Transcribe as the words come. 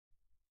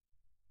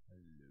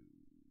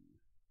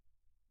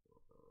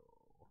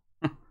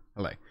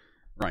Hello.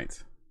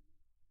 Right.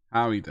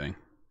 How are you doing?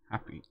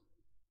 Happy.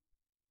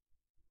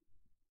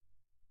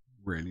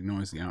 Really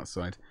noisy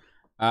outside.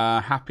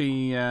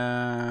 Happy,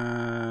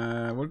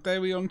 what day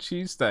are we on?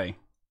 Tuesday?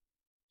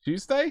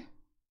 Tuesday?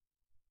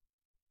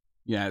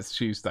 Yeah, it's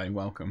Tuesday.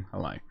 Welcome.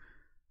 Hello.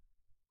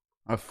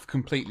 I've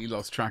completely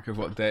lost track of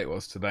what day it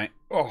was today.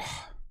 Oh.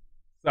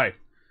 So,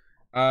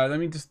 let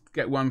me just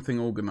get one thing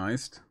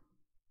organized.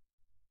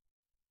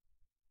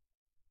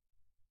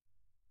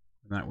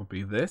 And that would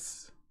be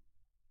this.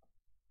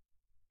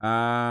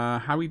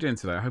 How are we doing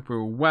today? I hope we're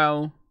all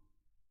well.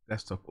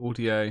 Desktop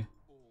audio.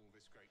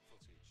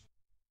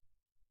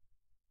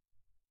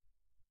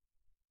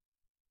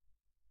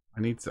 I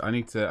need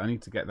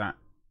to get that.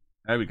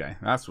 There we go.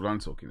 That's what I'm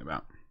talking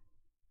about.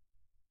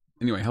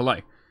 Anyway, hello.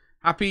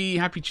 Happy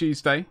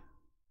Tuesday.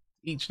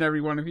 Each and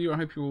every one of you. I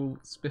hope you're all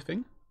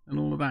spiffing and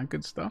all of that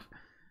good stuff.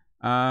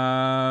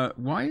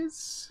 Why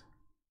is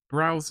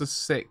browser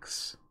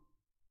 6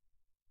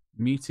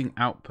 muting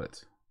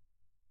output?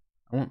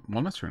 I want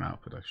monitoring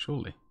output,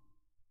 surely.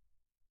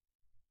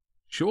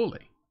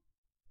 Surely.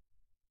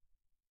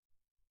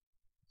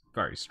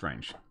 Very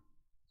strange.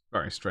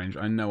 Very strange.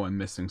 I know I'm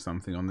missing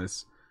something on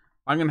this.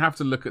 I'm going to have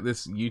to look at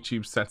this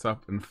YouTube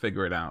setup and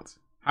figure it out.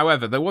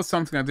 However, there was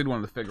something I did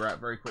want to figure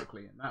out very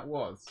quickly, and that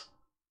was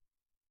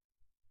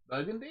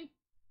Burgundy?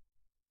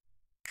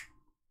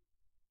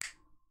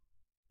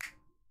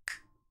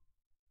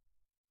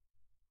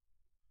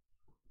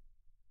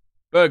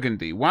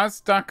 Burgundy.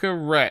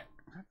 Wazdaka Ret.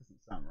 That doesn't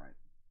sound right.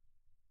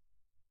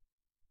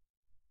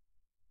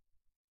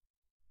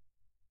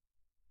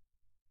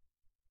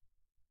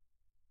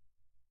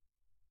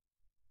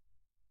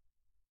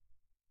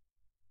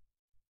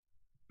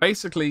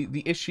 Basically,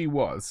 the issue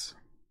was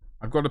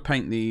I've got to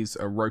paint these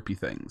ropey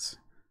things.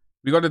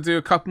 We got to do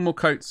a couple more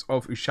coats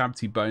of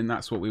Ushabti bone.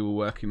 That's what we were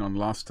working on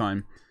last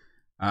time.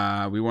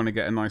 We want to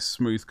get a nice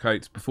smooth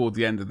coat before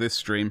the end of this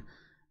stream.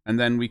 And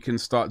then we can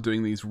start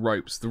doing these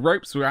ropes. The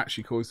ropes were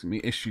actually causing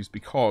me issues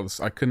because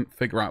I couldn't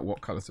figure out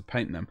what colour to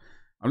paint them.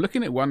 I'm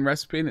looking at one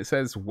recipe and it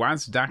says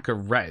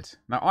Wazdaka Red.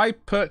 Now, I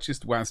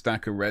purchased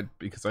Wazdaka Red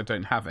because I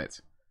don't have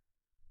it.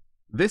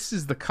 This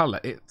is the colour.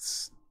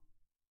 It's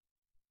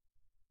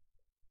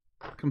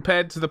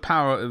compared to the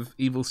power of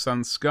Evil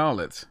Sun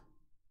Scarlet.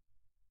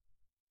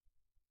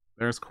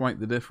 There's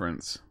quite the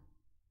difference.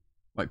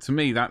 Like, to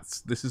me,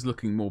 this is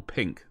looking more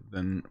pink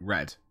than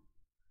red.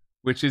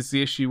 Which is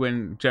the issue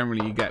when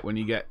generally you get when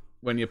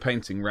you're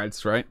painting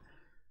reds, right?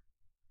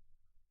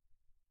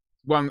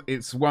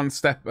 It's one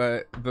step.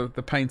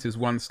 The paint is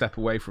one step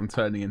away from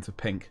turning into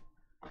pink,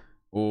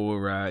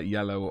 or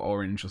yellow, or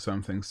orange, or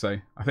something. So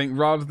I think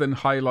rather than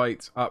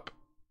highlight up,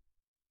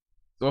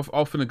 it's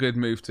often a good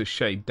move to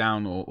shade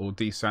down or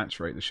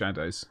desaturate the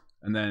shadows,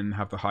 and then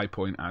have the high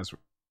point as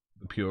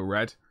the pure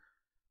red.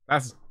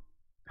 That's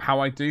how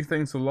I do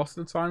things a lot of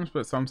the times,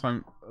 but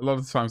a lot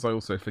of the times I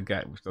also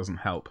forget, which doesn't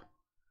help.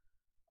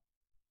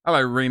 Hello,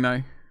 Reno.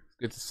 It's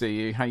good to see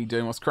you. How you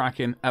doing? What's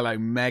cracking? Hello,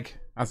 Meg.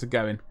 How's it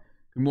going?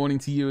 Good morning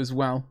to you as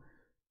well.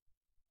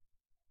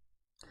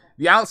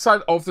 The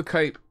outside of the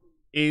cape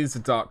is a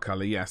dark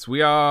colour, yes.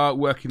 We are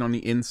working on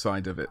the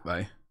inside of it,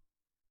 though.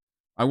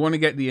 I want to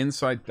get the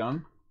inside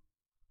done.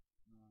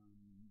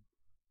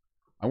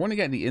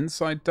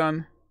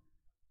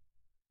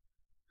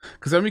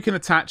 Because then we can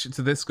attach it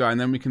to this guy,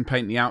 and then we can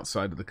paint the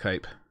outside of the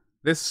cape.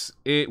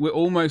 We're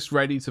almost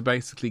ready to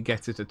basically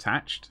get it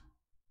attached.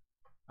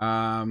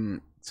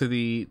 To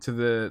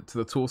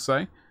the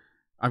torso.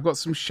 I've got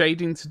some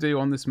shading to do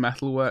on this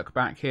metalwork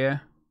back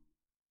here,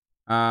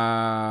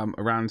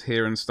 around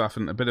here and stuff,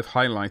 and a bit of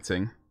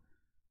highlighting.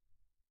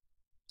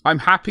 I'm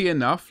happy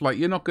enough. Like,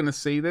 you're not going to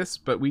see this,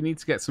 but we need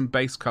to get some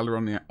base color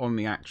on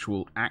the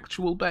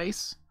actual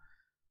base.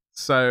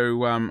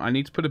 So I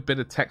need to put a bit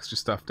of texture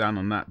stuff down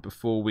on that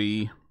before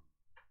we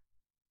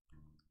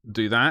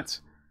do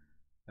that,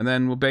 and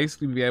then we'll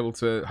basically be able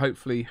to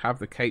hopefully have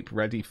the cape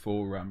ready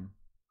for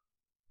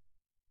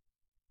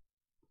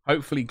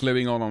hopefully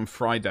gluing on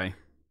Friday.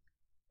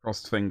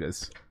 Crossed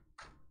fingers.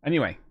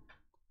 Anyway,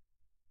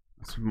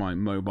 that's my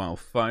mobile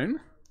phone.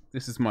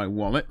 This is my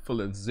wallet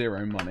full of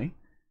 0 money.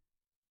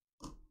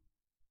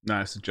 No,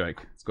 it's a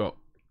joke. It's got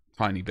a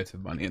tiny bit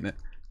of money in it,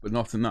 but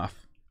not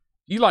enough.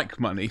 You like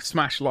money?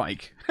 Smash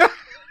like.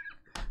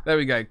 There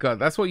we go. God,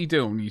 that's what you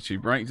do on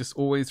YouTube, right? You just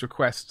always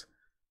request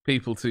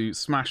people to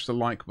smash the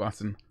like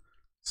button,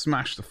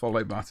 smash the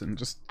follow button.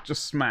 Just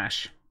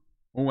smash.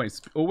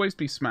 Always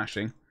be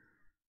smashing.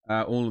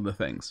 All of the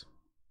things.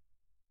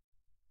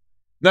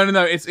 No,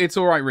 it's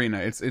all right, Reno.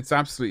 It's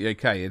absolutely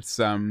okay. It's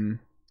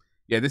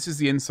yeah, this is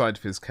the inside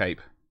of his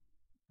cape,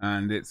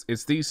 and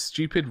it's these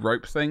stupid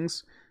rope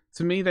things.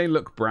 To me, they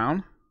look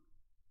brown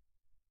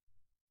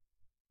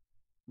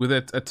with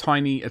a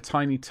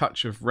tiny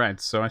touch of red.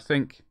 So I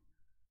think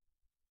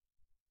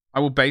I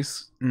will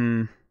base.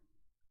 I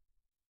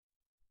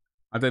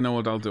don't know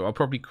what I'll do. I'll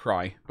probably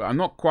cry, but we're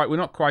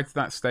not quite at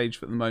that stage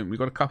at the moment. We've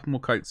got a couple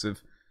more coats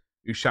of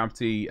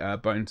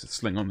Ushabti bone to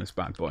sling on this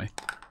bad boy.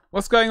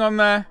 What's going on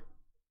there?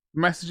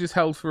 Messages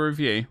held for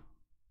review.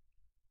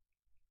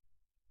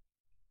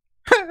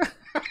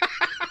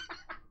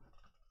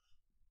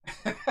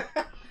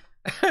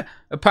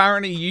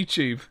 Apparently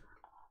YouTube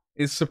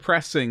is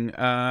suppressing.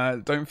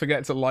 Don't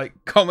forget to like,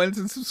 comment,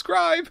 and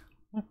subscribe.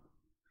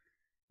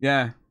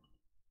 Yeah.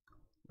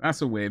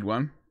 That's a weird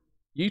one.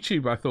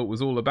 YouTube, I thought,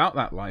 was all about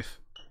that life.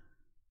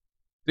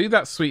 Do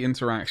that sweet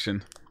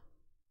interaction.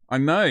 I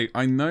know,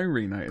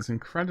 Reno. It's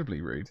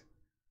incredibly rude.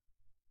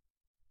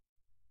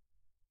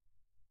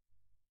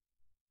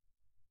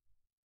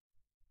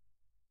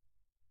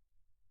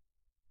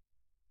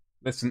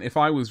 Listen, if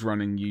I was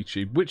running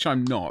YouTube, which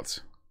I'm not,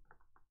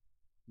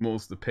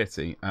 more's the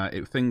pity,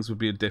 things would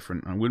be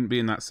different. I wouldn't be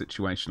in that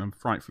situation. I'm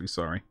frightfully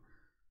sorry.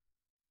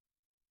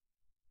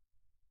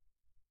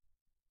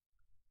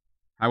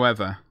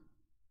 However,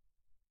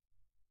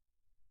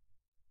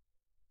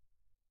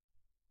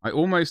 I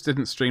almost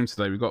didn't stream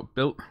today. We got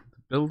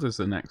builders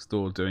are next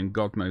door doing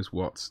God knows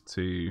what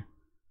to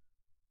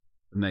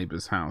the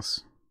neighbour's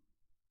house.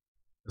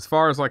 As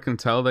far as I can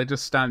tell, they're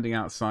just standing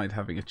outside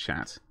having a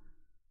chat.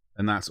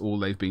 And that's all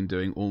they've been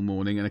doing all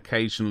morning, and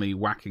occasionally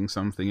whacking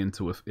something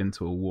into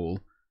a wall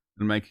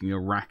and making a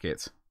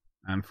racket,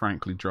 and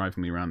frankly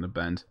driving me around the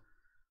bend.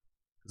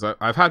 Because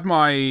I've had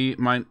my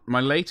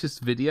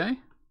latest video.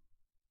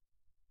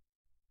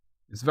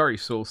 It's very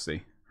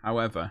saucy.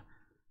 However,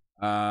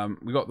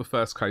 we got the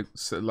first coat,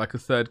 like a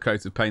third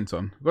coat of paint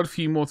on. We've got a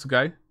few more to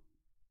go.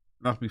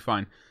 That'll be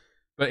fine.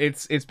 But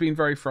it's been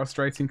very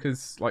frustrating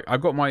because like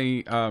I've got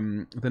my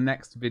the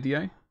next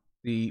video.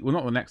 Well,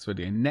 not the next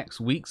video,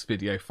 next week's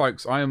video.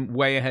 Folks, I am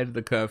way ahead of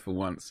the curve for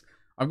once.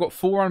 I've got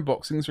 4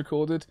 unboxings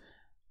recorded.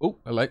 Oh,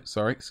 hello,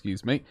 sorry,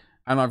 excuse me.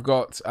 And I've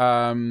got,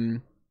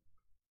 I've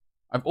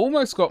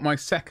almost got my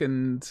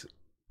second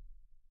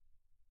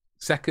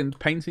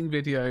painting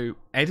video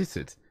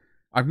edited.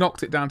 I've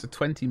knocked it down to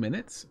 20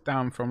 minutes,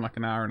 down from like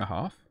an hour and a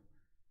half.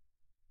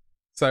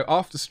 So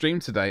after stream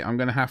today, I'm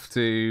going to have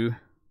to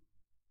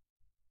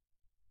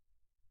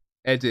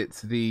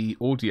edit the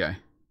audio.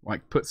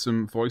 Like, put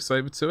some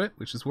voiceover to it,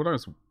 which is what I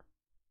was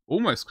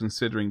almost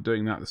considering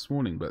doing that this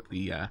morning, but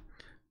the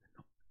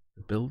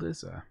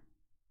builders are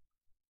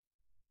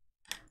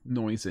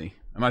noisy.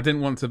 And I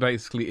didn't want to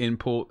basically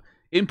import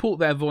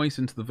their voice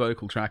into the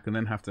vocal track and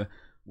then have to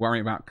worry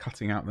about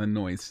cutting out their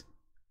noise.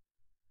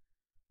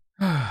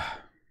 What's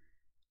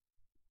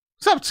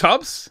up,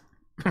 Tubbs?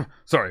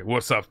 Sorry,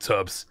 what's up,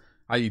 Tubbs?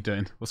 How you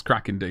doing? What's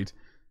cracking, dude?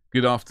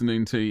 Good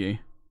afternoon to you.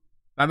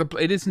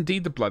 It is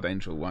indeed the Blood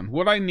Angel one.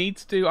 What I need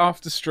to do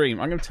after stream,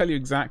 I'm going to tell you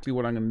exactly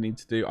what I'm going to need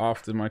to do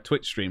after my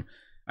Twitch stream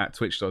at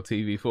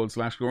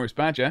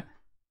twitch.tv/gloriousbadger.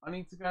 I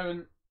need to go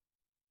and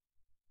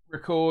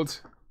record.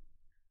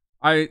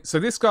 So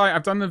this guy,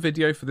 I've done the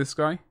video for this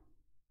guy.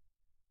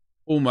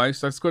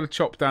 Almost. I've just got to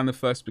chop down the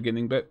first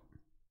beginning bit.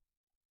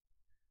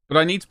 But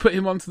I need to put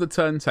him onto the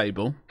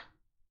turntable.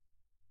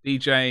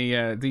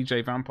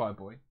 DJ Vampire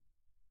Boy.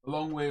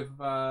 Along with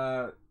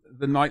the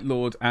Night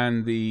Lord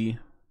and the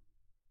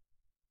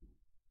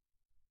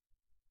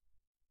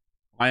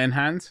Iron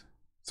Hand,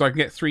 so I can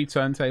get 3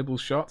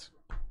 turntables shot.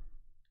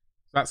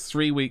 That's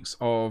 3 weeks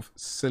of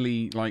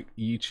silly like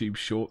YouTube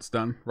shorts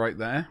done right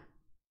there.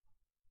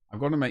 I've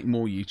got to make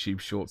more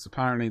YouTube shorts.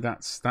 Apparently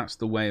that's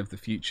the way of the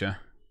future.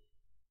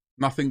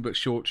 Nothing but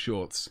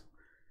shorts.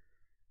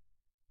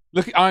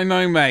 Look, I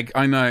know, Meg.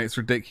 I know it's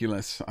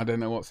ridiculous. I don't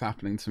know what's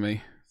happening to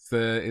me.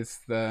 It's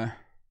the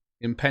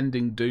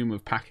impending doom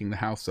of packing the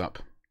house up.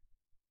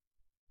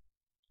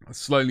 I've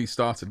started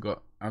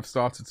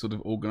sort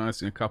of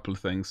organising a couple of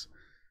things.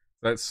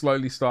 So it's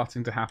slowly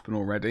starting to happen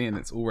already, and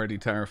it's already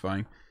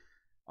terrifying.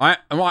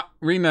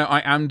 Reno, I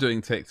am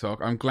doing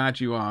TikTok. I'm glad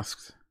you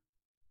asked.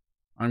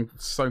 I'm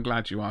so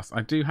glad you asked.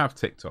 I do have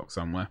TikTok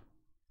somewhere.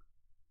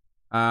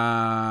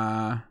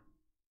 What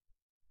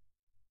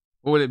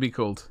would it be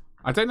called?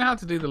 I don't know how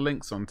to do the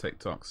links on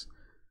TikToks.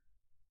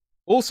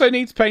 Also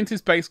need to paint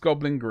his base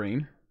goblin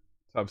green.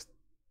 Tubbs,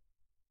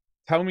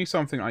 tell me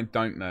something I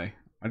don't know.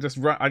 I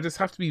just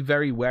have to be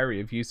very wary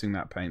of using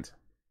that paint.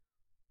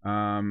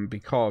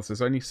 Because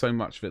there's only so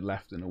much of it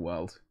left in the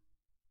world.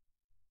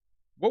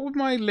 What would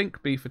my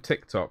link be for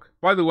TikTok?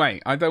 By the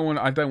way, I don't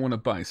want to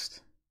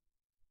boast,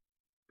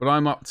 but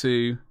I'm up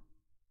to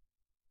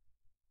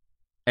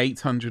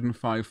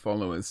 805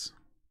 followers.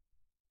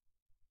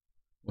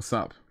 What's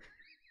up?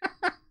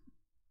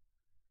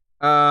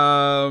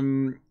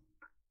 I've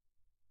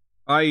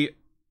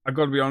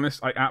got to be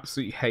honest. I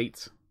absolutely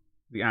hate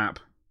the app.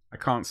 I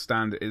can't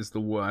stand it. It's the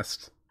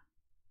worst.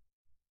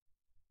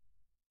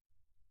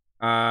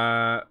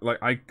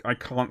 Like I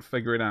can't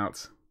figure it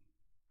out.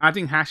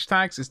 Adding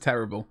hashtags is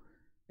terrible.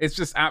 It's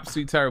just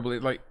absolutely terrible.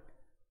 It like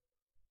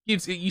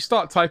you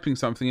start typing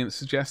something and it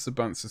suggests a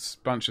bunch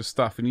of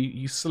stuff, and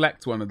you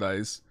select one of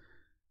those,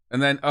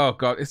 and then oh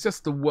god, it's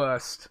just the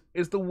worst.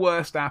 It's the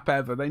worst app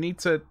ever. They need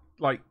to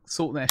like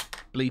sort their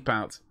bleep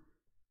out.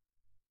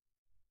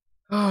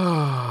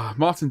 Ah,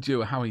 Martin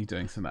Dewar, how are you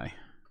doing today?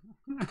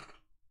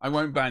 I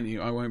won't ban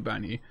you. I won't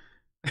ban you.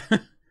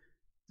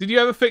 Did you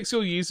ever fix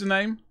your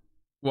username?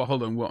 What?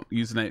 Hold on. What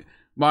username?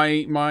 My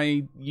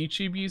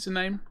YouTube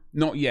username?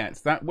 Not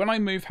yet. That when I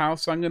move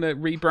house, I'm gonna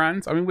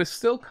rebrand. I mean, we're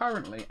still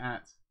currently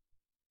at.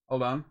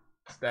 Hold on.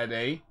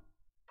 Steady.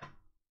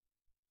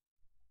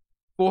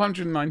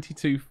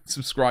 492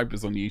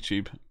 subscribers on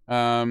YouTube.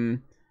 I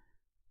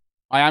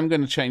am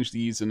going to change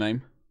the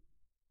username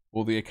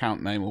or the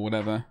account name or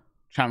whatever,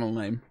 channel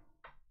name.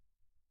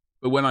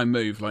 But when I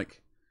move, like,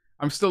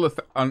 I'm still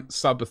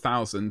sub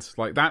 1,000.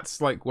 Like,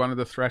 that's like one of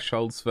the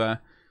thresholds for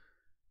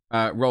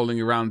rolling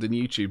around in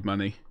YouTube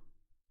money.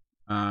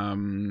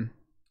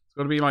 It's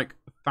got to be like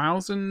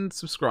 1,000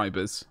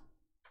 subscribers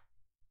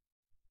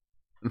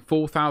and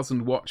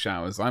 4,000 watch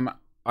hours. I'm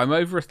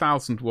over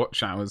 1,000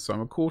 watch hours, so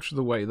I'm a quarter of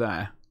the way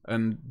there,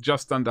 and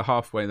just under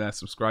halfway there,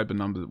 subscriber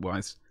number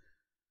wise.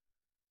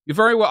 You're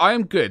very well. I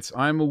am good.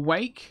 I am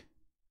awake.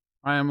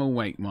 I am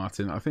awake,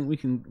 Martin. I think we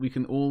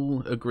can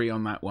all agree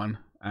on that one.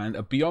 And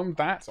beyond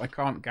that, I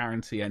can't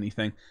guarantee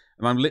anything.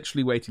 And I'm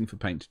literally waiting for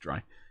paint to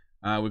dry.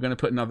 We're going to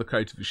put another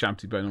coat of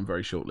Ushabti Bone on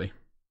very shortly.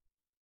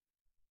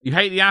 You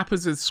hate the app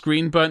as a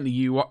screen burnt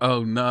the UI.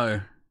 Oh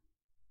no.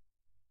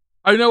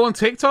 Oh no, on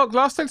TikTok?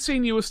 Last I'd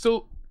seen you were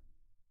still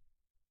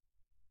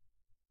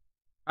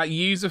at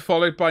user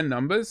followed by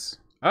numbers?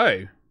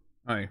 Oh.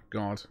 Oh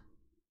god.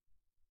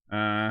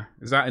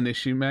 Is that an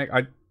issue, Meg?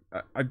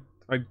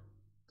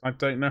 I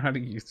don't know how to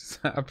use this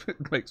app.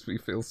 It makes me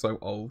feel so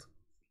old.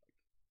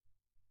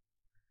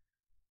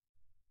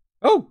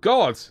 Oh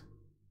god.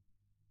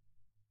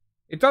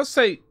 It does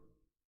say...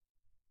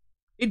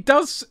 It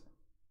does...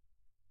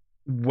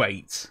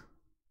 Wait.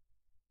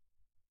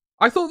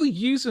 I thought the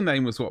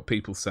username was what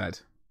people said.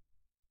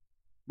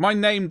 My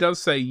name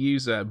does say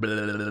user,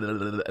 blah, blah, blah,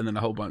 blah, and then a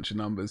whole bunch of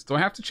numbers. Do I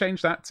have to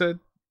change that to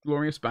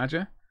Glorious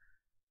Badger?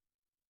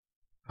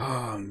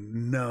 Oh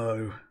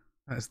no.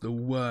 That's the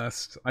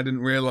worst. I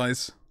didn't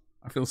realise.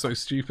 I feel so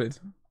stupid.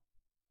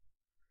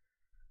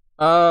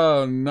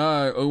 Oh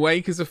no.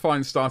 Awake is a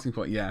fine starting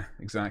point. Yeah,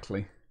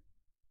 exactly.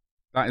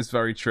 That is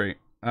very true.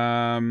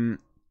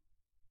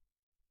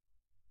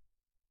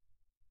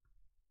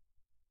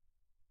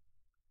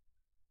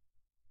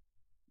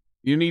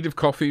 You need of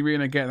coffee,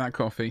 Rena. Get that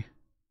coffee.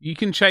 You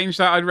can change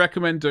that. I'd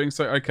recommend doing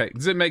so. Okay.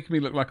 Does it make me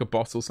look like a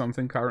bot or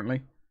something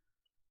currently?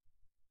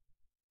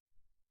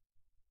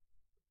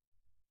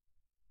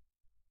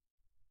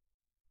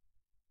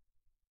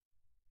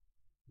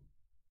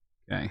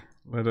 Okay.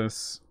 Let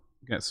us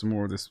get some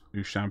more of this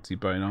Ushabti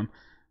Bone on.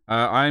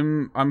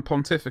 I'm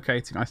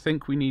pontificating. I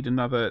think we need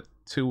another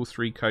 2 or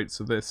 3 coats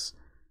of this.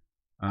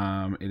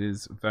 It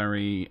is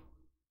very,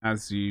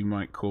 as you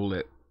might call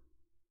it,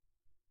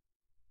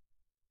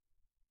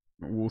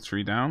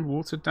 watery down,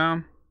 watered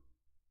down,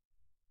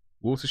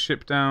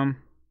 watership down.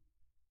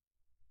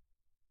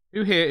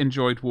 Who here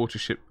enjoyed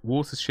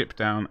watership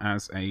down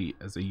as a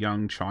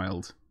young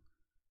child?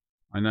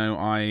 I know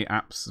I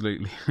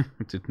absolutely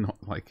did not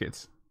like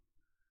it.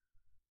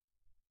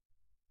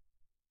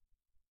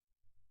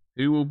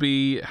 Who will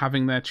be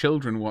having their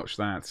children watch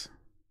that?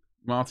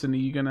 Martin, are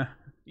you gonna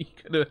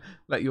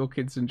let your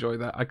kids enjoy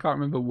that? I can't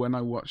remember when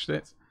I watched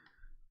it.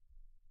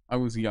 I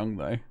was young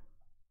though.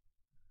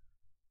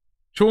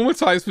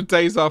 Traumatized for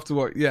days after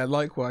what? Yeah,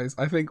 likewise.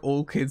 I think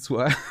all kids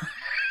were.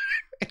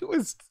 It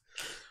was...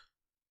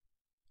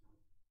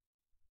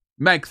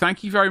 Meg,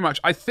 thank you very much.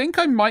 I think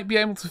I might be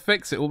able to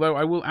fix it, although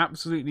I will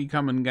absolutely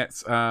come and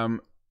get a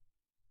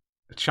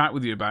chat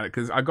with you about it,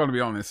 because I've got to be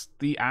honest,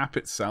 the app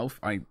itself,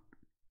 I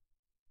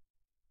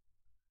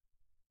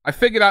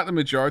figured out the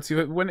majority of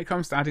it, but when it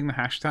comes to adding the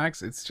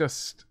hashtags, it's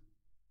just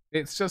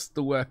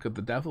the work of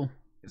the devil.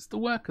 It's the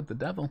work of the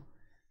devil.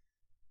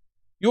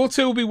 Your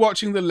two will be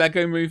watching the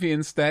Lego movie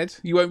instead.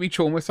 You won't be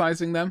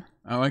traumatizing them?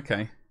 Oh,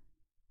 okay.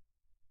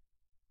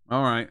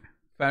 Alright.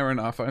 Fair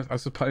enough. I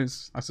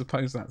suppose that's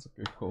a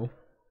good call.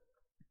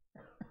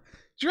 Do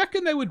you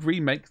reckon they would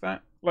remake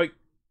that? Like,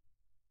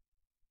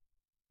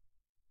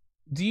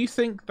 do you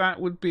think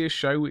that would be a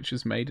show which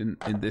is made in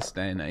this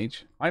day and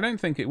age? I don't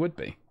think it would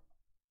be.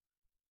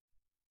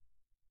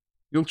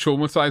 You'll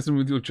traumatize them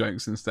with your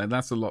jokes instead.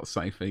 That's a lot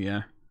safer,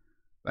 yeah.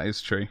 That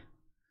is true.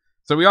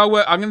 So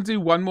I'm going to do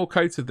one more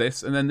coat of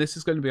this, and then this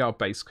is going to be our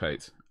base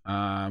coat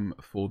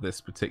for this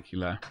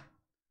particular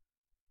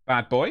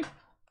bad boy.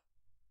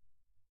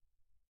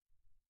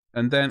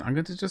 And then I'm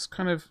going to just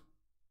kind of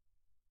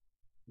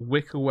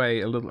wick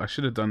away a little. I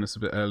should have done this a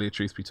bit earlier,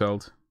 truth be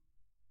told.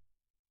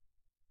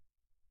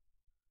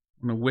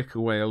 I'm going to wick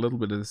away a little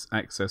bit of this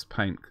excess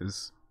paint,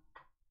 because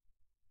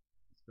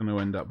it's going to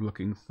end up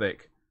looking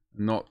thick.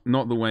 Not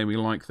the way we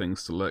like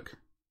things to look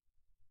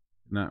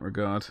in that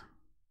regard.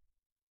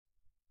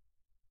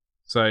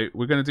 So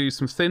we're going to do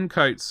some thin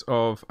coats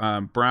of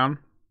brown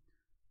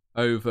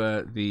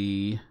over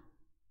the...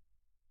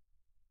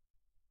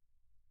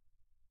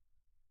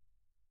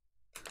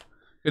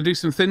 Going to do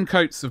some thin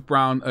coats of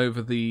brown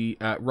over the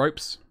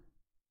ropes.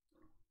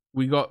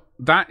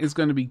 That is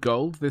going to be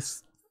gold,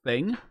 this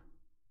thing.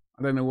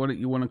 I don't know what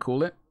you want to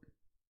call it.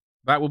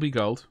 That will be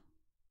gold.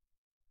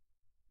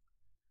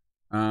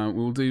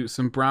 We'll do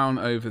some brown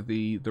over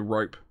the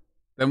rope.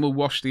 Then we'll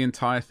wash the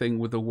entire thing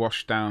with a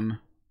wash down.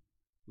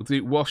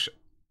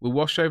 We'll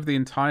wash over the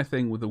entire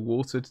thing with a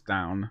watered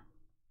down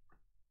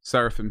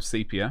Seraphim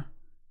Sepia,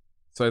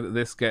 so that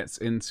this gets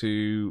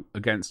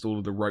against all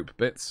of the rope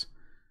bits.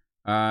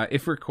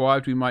 If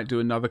required, we might do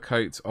another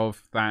coat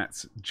of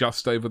that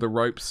just over the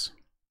ropes.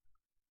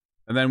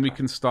 And then we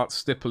can start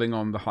stippling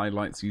on the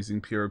highlights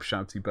using Pure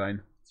Shouty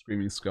Bone,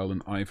 Screaming Skull,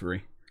 and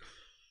Ivory.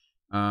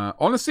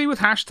 Honestly, with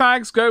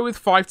hashtags, go with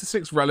 5 to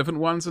 6 relevant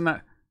ones, and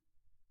that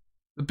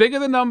the bigger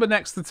the number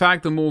next to the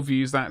tag, the more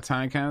views that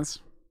tag has.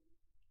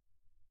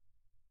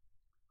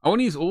 I want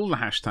to use all the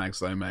hashtags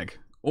though, Meg.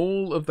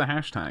 All of the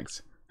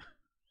hashtags.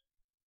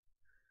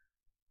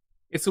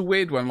 It's a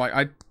weird one.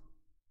 Like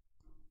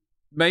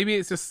maybe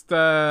it's just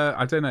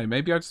I don't know.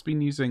 Maybe I've just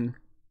been using,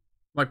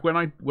 like when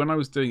I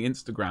was doing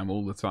Instagram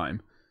all the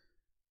time.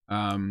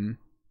 I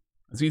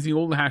was using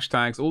all the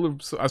hashtags,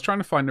 I was trying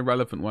to find the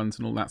relevant ones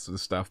and all that sort of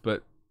stuff,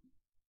 but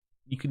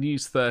you can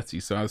use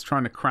 30, so I was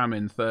trying to cram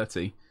in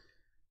 30.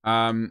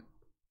 And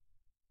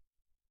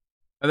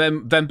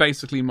then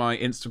basically my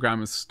Instagram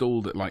has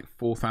stalled at like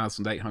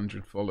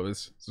 4,800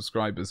 followers,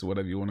 subscribers, or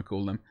whatever you want to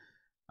call them.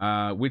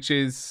 Which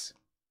is,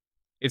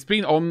 it's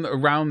been on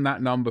around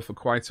that number for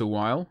quite a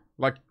while.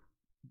 Like,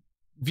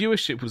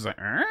 viewership was like,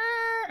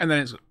 and then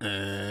it's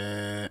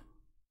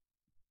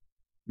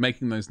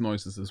making those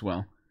noises as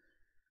well.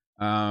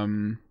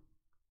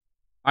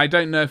 I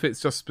don't know if it's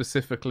just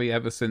specifically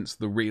ever since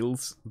the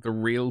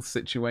Reels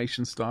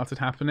situation started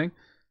happening.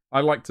 I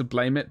like to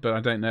blame it, but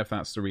I don't know if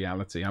that's the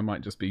reality. I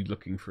might just be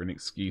looking for an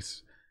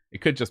excuse. It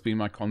could just be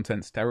my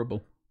content's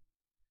terrible.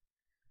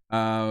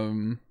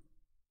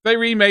 They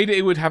remade it,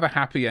 it would have a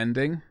happy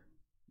ending.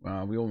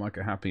 Well, we all like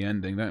a happy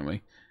ending, don't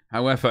we?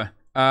 However,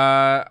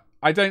 I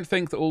don't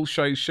think that all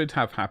shows should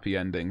have happy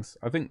endings.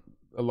 I think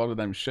a lot of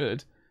them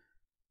should,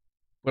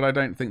 but I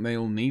don't think they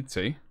all need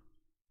to.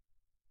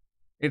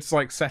 It's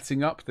like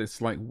setting up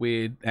this like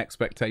weird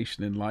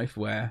expectation in life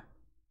where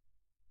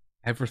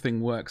everything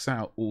works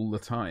out all the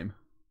time.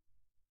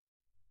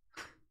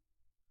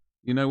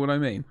 You know what I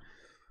mean?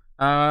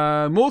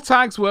 More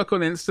tags work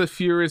on Insta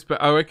Furious, but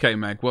oh, okay,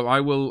 Meg. Well,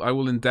 I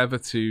will endeavor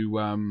to.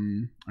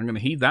 I'm going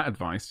to heed that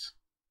advice.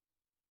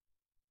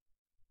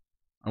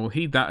 I will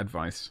heed that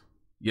advice.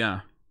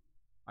 Yeah,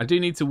 I do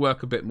need to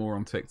work a bit more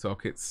on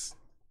TikTok. It's.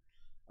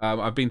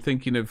 I've been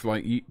thinking of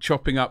like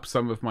chopping up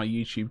some of my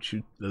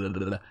YouTube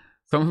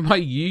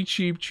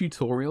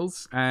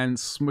tutorials and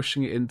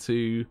smushing it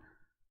into.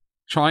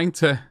 Trying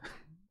to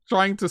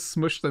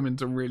smush them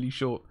into really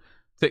short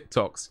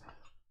TikToks,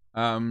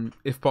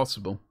 if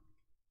possible.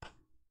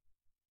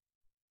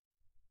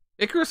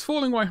 Icarus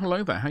Falling, why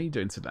hello there. How you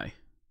doing today?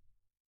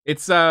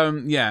 It's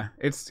yeah,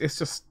 it's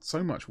just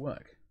so much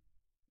work.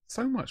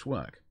 So much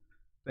work.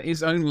 There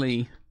is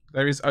only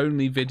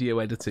video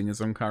editing as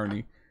I'm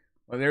currently.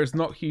 Like, there is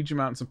not huge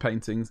amounts of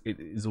paintings. It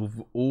is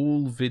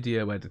all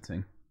video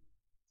editing.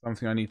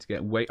 Something I need to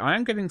get. Wait, I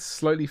am getting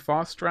slowly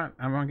faster at.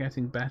 Am I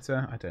getting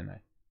better? I don't know.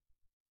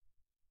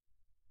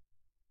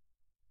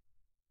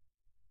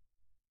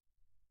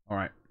 All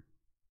right.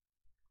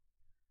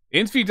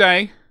 Interview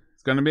day.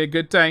 It's going to be a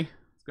good day.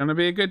 It's going to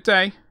be a good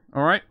day.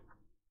 All right.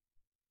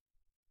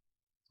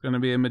 It's going to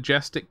be a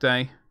majestic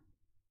day.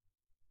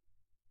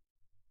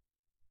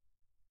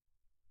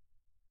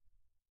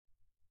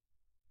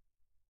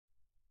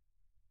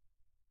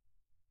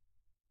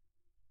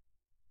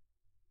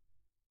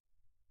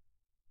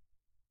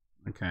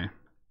 Okay.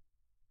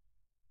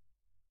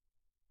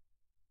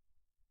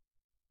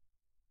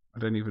 I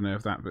don't even know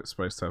if that bit's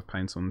supposed to have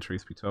paint on,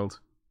 truth be told.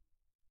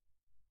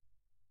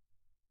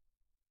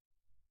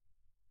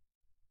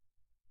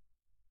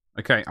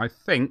 Okay, I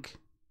think...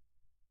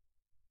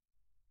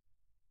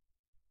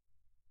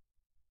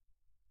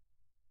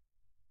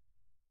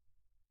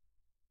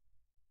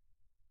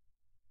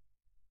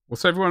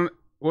 What's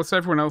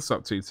everyone else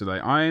up to today?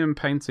 I am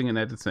painting and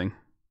editing.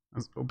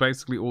 That's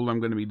basically all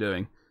I'm going to be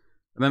doing.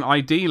 And then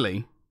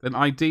ideally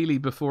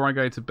before I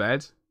go to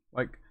bed,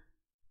 like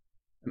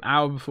an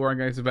hour before I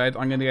go to bed,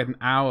 I'm going to get an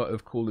hour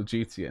of Call of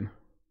Duty in,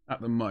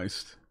 at the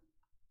most.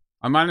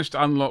 I managed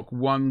to unlock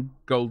one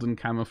golden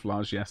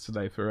camouflage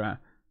yesterday for a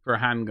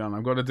handgun.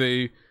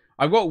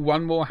 I've got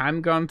one more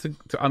handgun to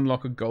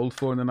unlock a gold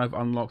for, and then I've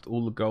unlocked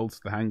all the golds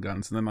for the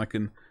handguns, and then I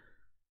can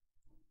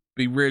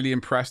be really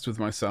impressed with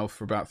myself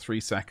for about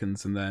 3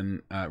 seconds, and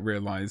then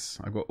realize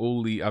I've got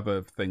all the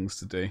other things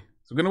to do.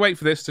 So I'm going to wait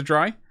for this to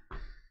dry.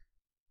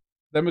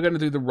 Then we're going to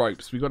do the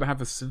ropes. We've got to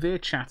have a severe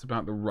chat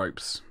about the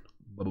ropes.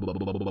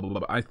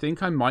 I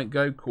think I might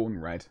go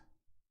corn red.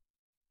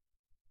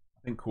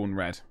 I think corn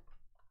red.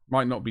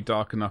 Might not be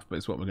dark enough, but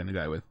it's what we're going to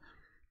go with.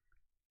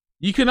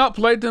 You can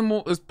upload them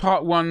all as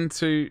part 1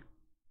 to...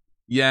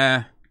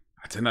 Yeah,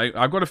 I don't know.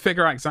 I've got to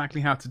figure out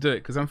exactly how to do it,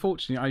 because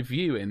unfortunately I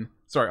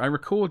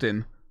record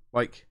in,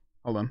 like,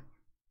 hold on.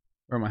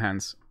 Where are my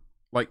hands?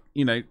 Like,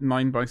 you know,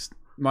 9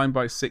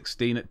 by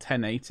 16 at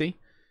 1080.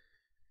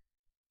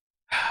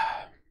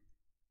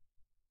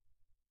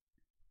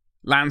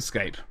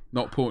 Landscape,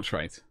 not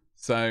portrait.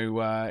 So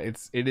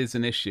it is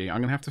an issue.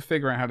 I'm gonna have to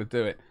figure out how to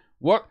do it.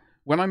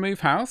 When I move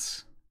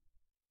house,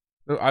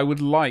 what I would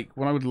like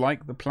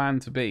the plan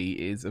to be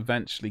is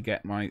eventually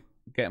get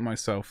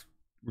myself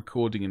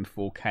recording in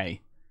 4K,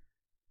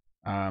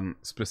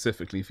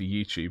 specifically for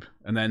YouTube,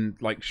 and then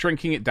like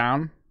shrinking it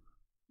down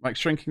like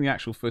shrinking the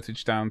actual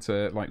footage down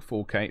to like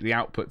 4K, the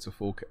output to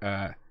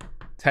 4K,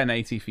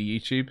 1080 for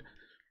YouTube.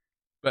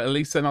 But at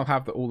least then I'll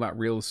have all that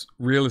real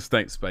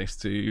estate space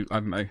to, I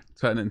don't know,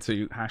 turn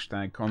into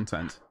hashtag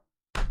content.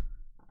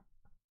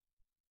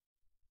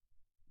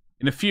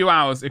 In a few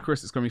hours,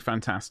 Icarus, it's going to be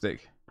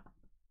fantastic.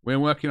 We're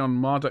working on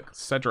Marduk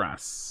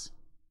Sedras.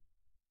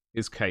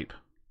 His cape.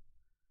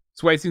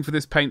 It's waiting for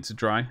this paint to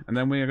dry, and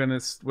then we're going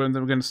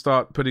to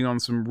start putting on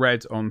some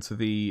red onto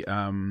the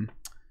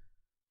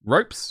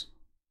ropes.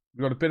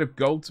 We've got a bit of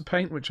gold to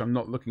paint, which I'm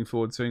not looking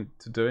forward to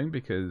doing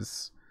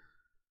because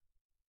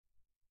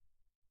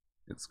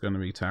it's going to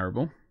be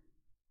terrible,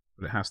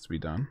 but it has to be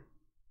done.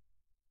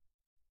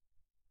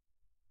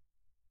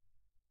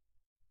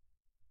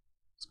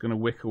 It's going to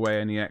wick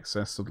away any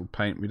excess little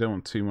paint. We don't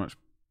want too much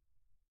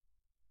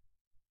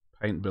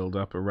paint build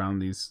up around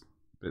these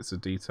bits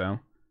of detail.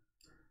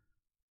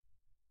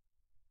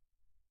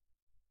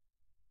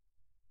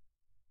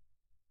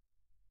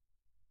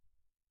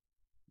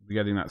 We'll be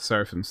getting that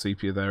Seraphim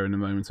sepia there in a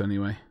moment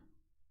anyway.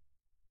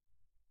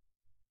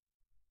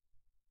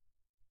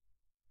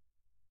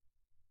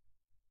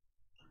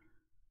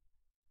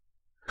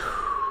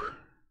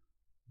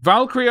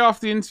 Valkyrie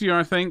after the interview,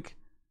 I think.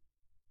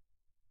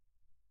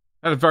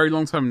 Had a very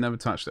long time and never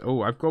touched it.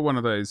 Oh, I've got one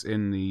of those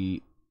in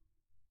the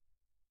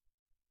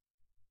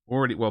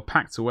already, well,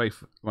 packed away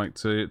for, like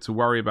to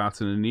worry about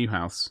in a new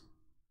house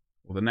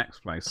or the next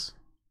place.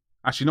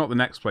 Actually, not the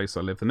next place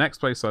I live. The next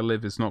place I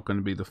live is not going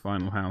to be the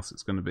final house.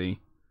 It's going to be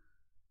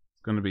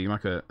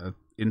like a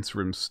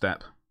interim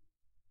step.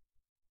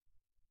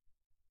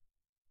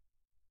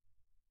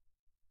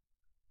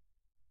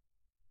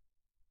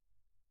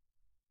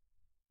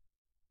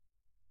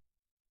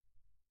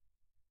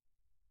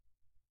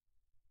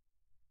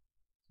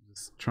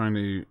 Just trying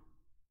to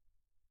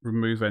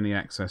remove any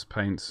excess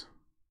paint.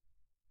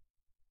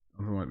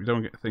 Otherwise, we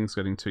don't get things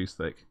getting too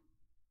thick.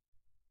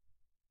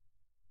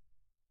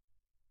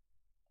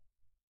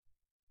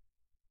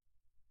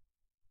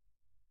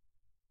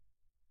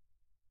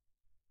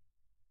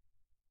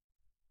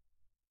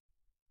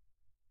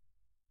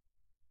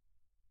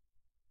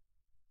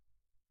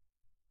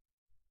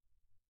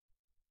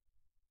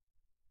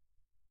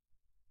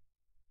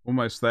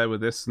 Almost there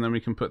with this, and then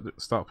we can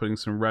start putting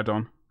some red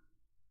on.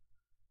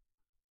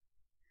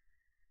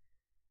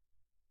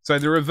 So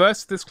the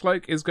reverse of this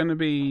cloak is going to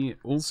be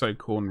also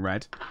corn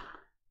red.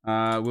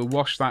 We'll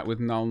wash that with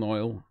Nuln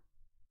Oil.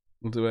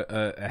 We'll do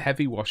a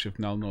heavy wash of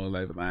Nuln Oil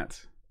over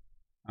that.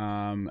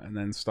 And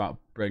then start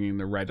bringing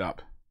the red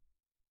up.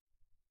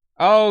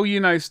 Oh, you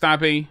know,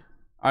 Stabby.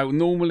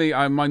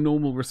 My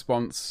normal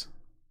response.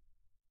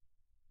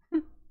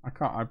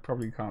 I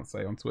probably can't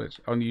say on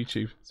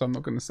YouTube, so I'm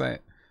not going to say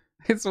it.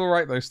 It's all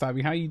right though,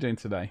 Stabby. How are you doing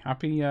today?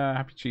 Happy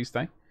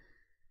Tuesday.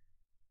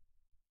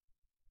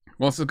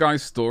 What's the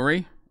guy's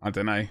story? I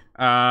don't know.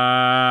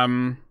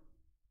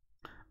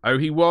 Oh,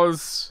 he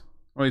was.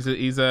 Oh, he's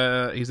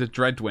a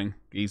Dreadwing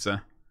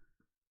geezer.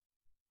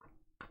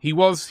 He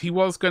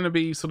was going to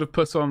be sort of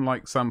put on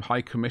like some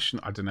high commission.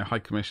 I don't know, high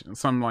commission,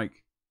 some like.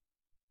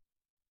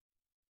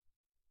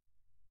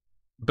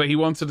 But he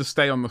wanted to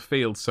stay on the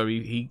field, so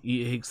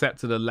he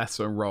accepted a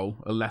lesser role,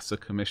 a lesser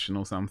commission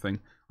or something.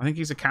 I think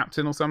he's a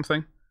captain or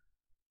something.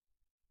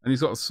 And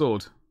he's got a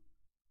sword.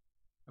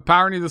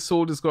 Apparently the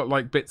sword has got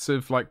like bits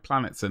of like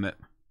planets in it.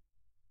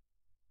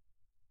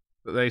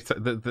 That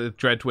the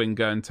Dreadwing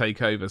go and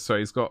take over, so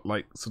he's got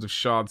like sort of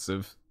shards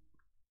of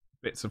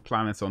bits of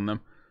planet on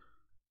them.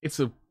 It's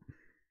a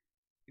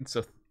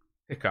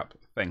hiccup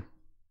thing.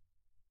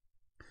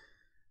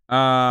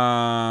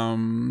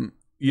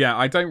 Yeah,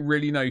 I don't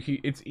really know.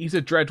 He's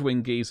a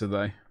Dreadwing geezer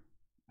though.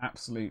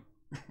 Absolute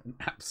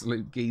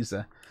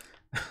geezer.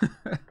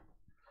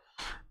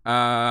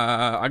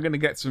 I'm gonna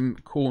get some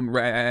corn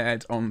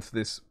red onto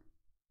this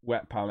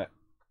wet palette.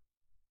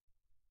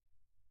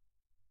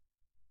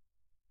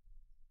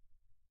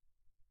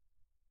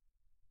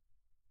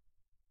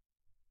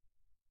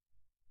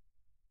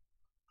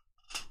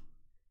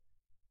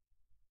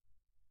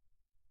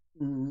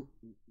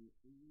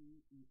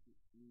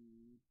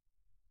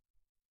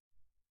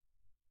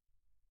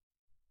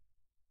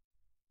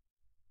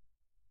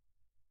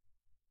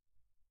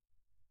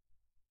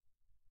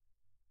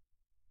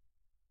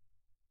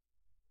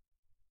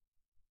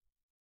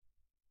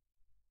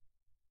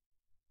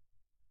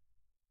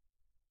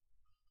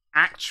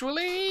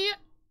 Actually,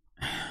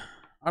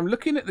 I'm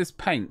looking at this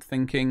paint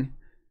thinking,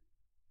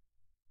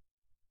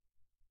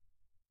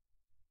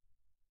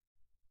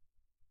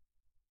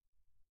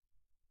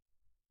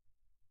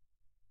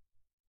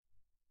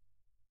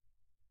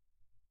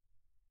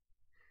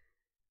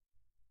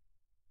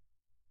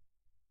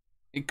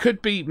 it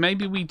could be,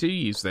 maybe we do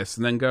use this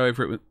and then go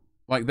over it with,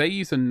 like they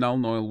use a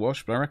Nuln Oil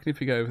wash, but I reckon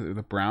if we go over it with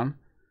a brown,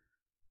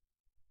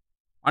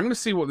 I'm going to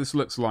see what this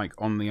looks like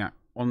on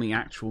the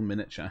actual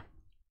miniature.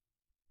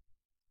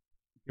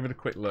 Give it a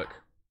quick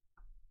look.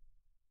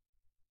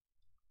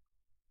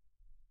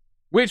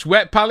 Which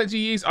wet palette do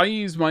you use? I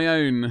use my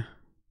own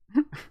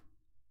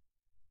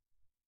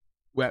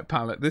wet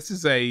palette. This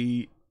is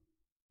a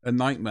a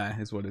nightmare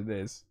is what it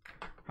is.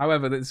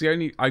 However, that's the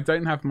only... I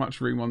don't have much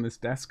room on this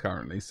desk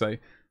currently. So,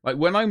 like,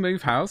 when I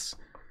move house,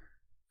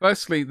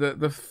 firstly,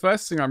 the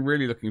first thing I'm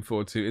really looking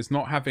forward to is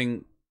not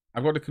having...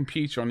 I've got a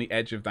computer on the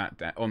edge of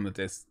that... on the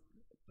desk.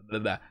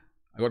 I've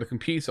got a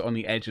computer on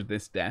the edge of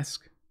this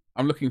desk.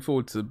 I'm looking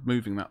forward to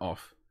moving that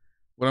off.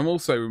 What I'm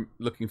also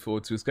looking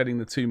forward to is getting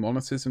the 2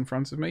 monitors in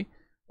front of me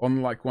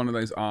on, like, one of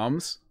those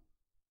arms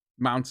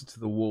mounted to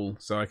the wall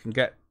so I can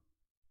get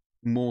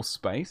more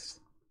space.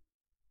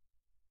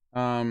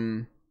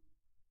 So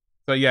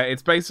yeah,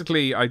 it's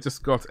basically, I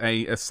just got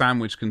a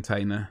sandwich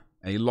container,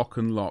 a lock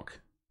and lock.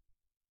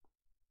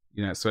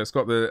 You know, so it's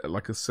got the,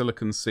 like, a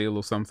silicone seal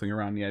or something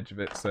around the edge of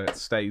it, so it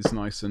stays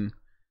nice and,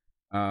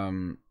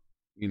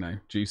 you know,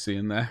 juicy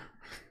in there.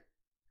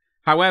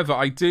 However,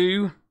 I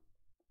do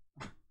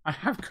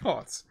have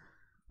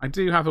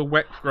a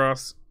wet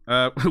grass,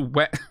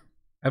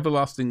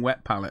 everlasting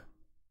wet palette,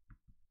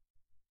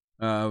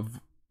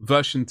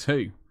 version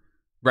 2,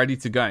 ready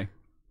to go.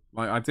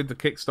 Like, I did the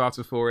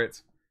Kickstarter for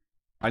it.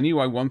 I knew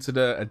I wanted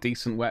a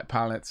decent wet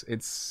palette.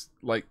 It's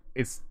like,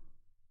 it's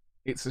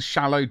a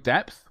shallow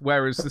depth,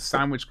 whereas the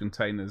sandwich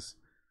containers,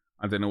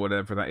 I don't know,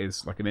 whatever that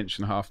is, like 1.5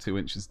 inches, 2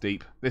 inches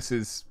deep. This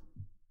is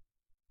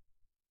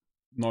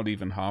not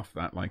even half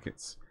that. Like,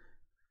 it's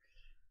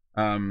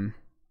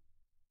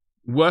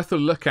worth a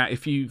look at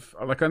if you've,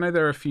 like, I know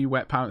there are a few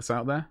wet palettes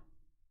out there.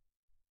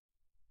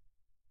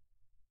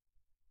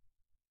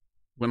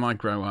 When I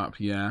grow up,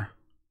 yeah.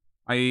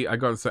 I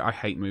gotta say, I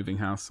hate moving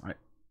house.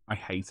 I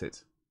hate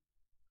it.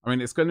 I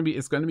mean, it's gonna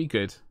be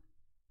good.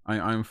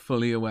 I'm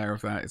fully aware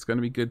of that. It's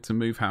gonna be good to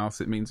move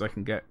house. It means I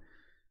can get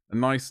a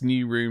nice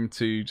new room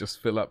to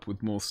just fill up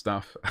with more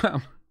stuff.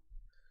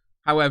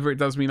 However, it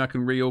does mean I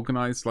can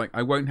reorganize. Like,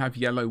 I won't have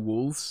yellow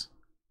walls.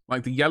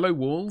 Like, the yellow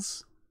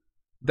walls,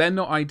 they're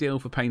not ideal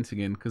for painting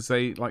in because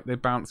they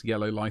bounce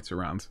yellow light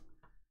around.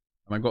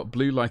 And I've got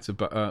blue light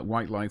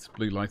white light,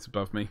 blue light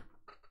above me.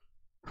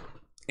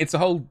 It's a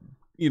whole,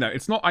 you know,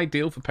 it's not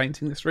ideal for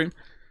painting this room.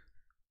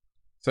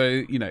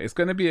 So, you know, it's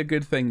going to be a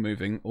good thing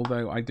moving,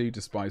 although I do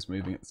despise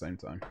moving at the same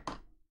time.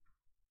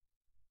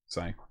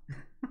 So.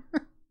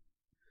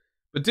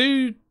 But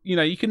you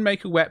know, you can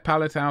make a wet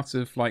palette out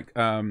of, like,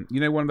 you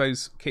know, one of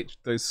those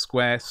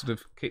square sort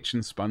of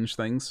kitchen sponge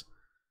things.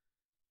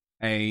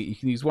 You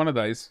can use one of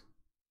those,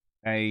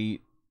 a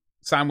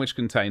sandwich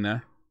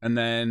container, and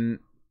then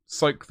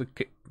soak the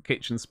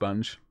kitchen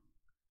sponge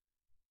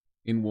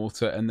in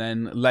water, and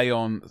then lay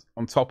on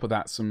top of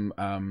that some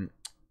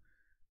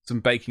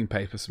baking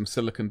paper, some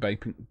silicone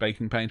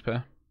baking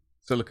paper,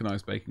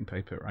 siliconized baking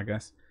paper, I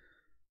guess.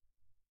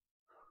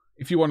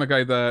 If you want to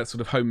go the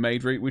sort of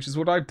homemade route, which is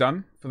what I've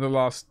done for the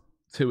last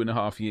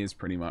 2.5 years,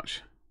 pretty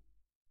much.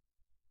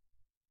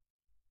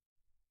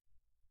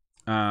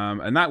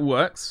 And that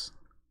works.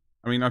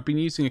 I mean, I've been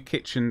using a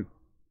kitchen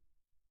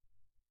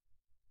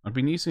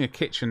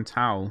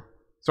towel.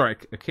 Sorry,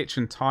 a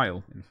kitchen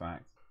tile, in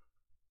fact.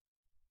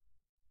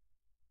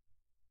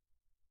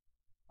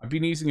 I've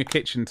been using a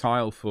kitchen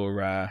tile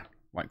for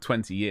like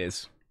 20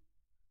 years.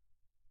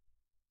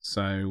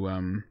 So, I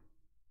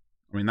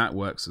mean, that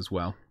works as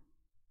well.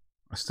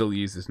 I still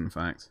use this, in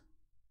fact.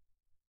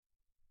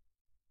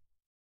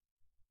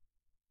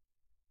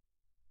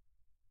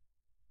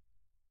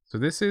 So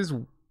this is,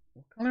 what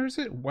color is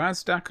it?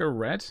 Wazdaka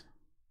red?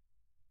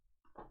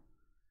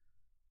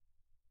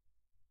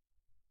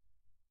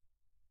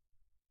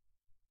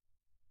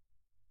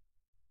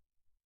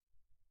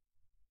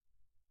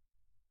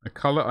 A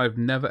color I've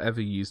never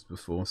ever used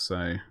before,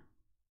 so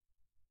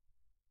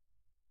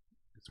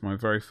it's my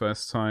very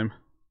first time.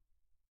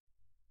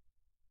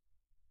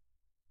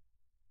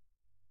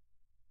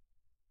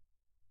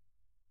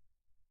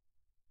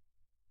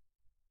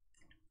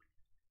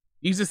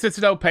 Use the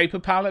Citadel paper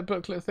palette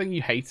booklet thing?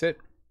 You hate it?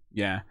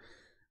 Yeah.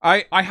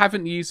 I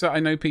haven't used it. I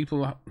know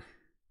people,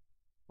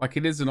 like,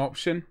 it is an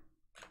option.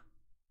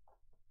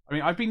 I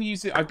mean, I've been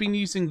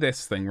using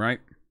this thing,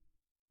 right?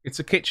 It's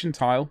a kitchen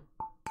tile.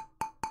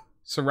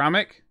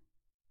 Ceramic.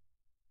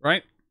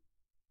 Right?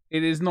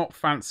 It is not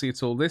fancy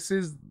at all. This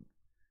is,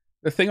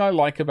 the thing I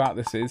like about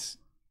this is,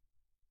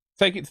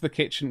 take it to the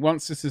kitchen.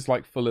 Once this is,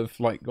 like, full of,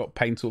 like, got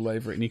paint all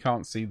over it and you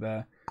can't see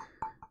the,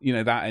 you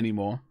know, that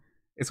anymore.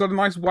 It's got a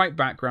nice white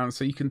background,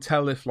 so you can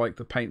tell if, like,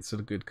 the paint's at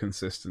a good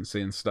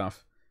consistency and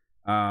stuff.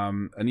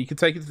 And you can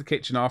take it to the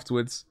kitchen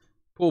afterwards,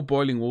 pour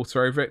boiling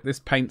water over it. This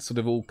paint sort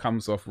of all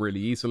comes off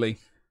really easily,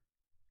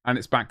 and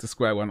it's back to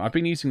square one. I've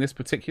been using this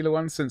particular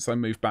one since I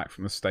moved back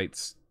from the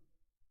States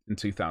in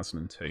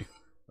 2002,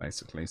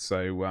 basically.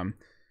 So,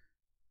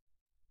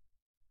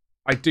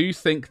 I do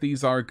think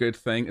these are a good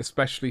thing,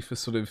 especially for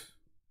sort of,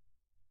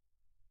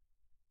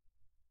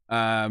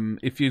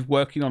 if you're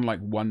working on,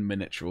 like, one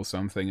miniature or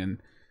something,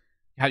 and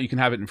how you can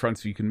have it in front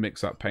of you, you can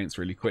mix up paints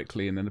really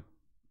quickly, and then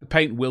the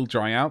paint will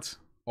dry out,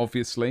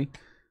 obviously.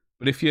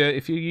 But if you're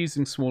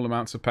using small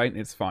amounts of paint,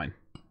 it's fine.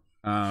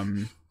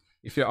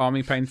 If you're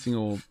army painting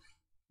or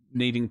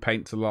needing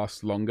paint to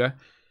last longer,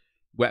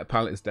 wet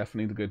palette is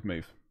definitely the good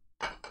move.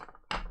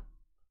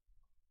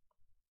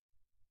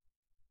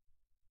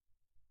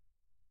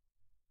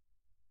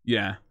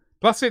 Yeah.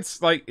 Plus,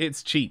 it's like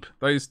it's cheap.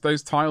 Those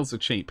tiles are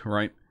cheap,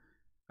 right?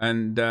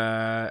 And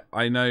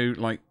I know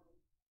like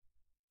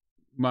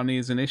money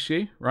is an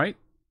issue, right,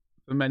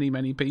 for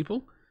many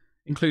people,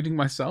 including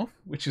myself,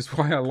 which is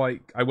why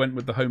I went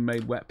with the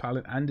homemade wet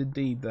palette and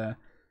indeed the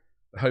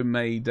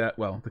homemade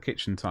well, the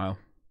kitchen tile.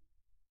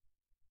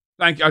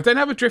 Thank you. I don't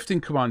have a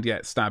drifting command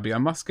yet, Stabby. I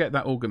must get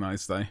that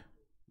organized though.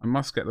 I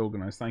must get that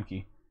organized. Thank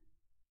you.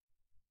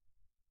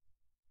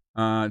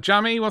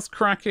 Jammy, what's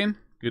cracking?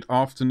 Good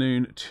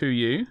afternoon to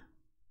you.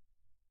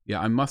 Yeah,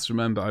 I must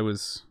remember I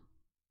was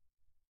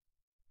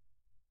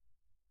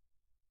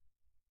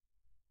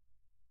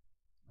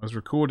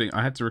recording.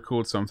 I had to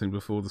record something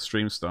before the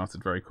stream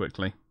started very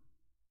quickly.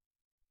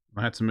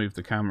 I had to move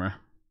the camera,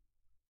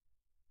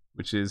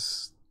 which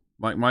is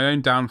like my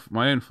own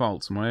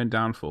fault, my own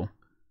downfall.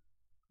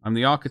 I'm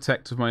the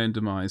architect of my own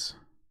demise.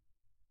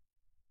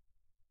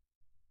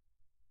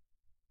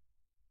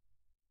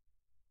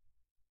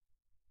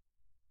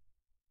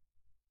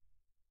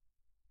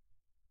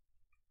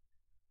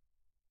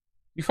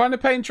 You find the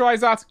paint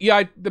dries out?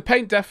 Yeah, the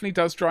paint definitely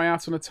does dry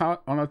out on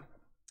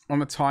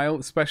a tile,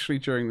 especially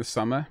during the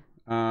summer.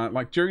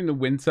 Like during the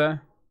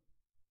winter,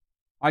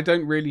 I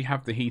don't really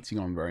have the heating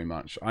on very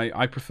much.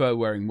 I prefer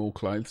wearing more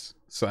clothes,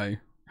 so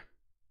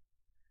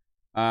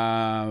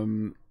I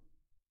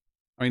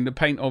mean the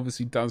paint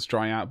obviously does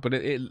dry out, but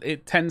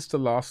it tends to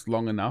last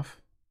long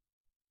enough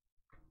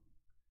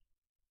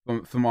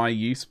for my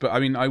use. But I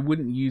mean, I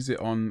wouldn't use it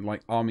on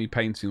like army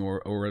painting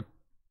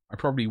I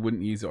probably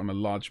wouldn't use it on a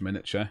large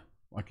miniature.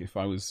 Like if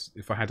I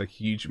had a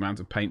huge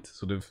amount of paint to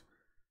sort of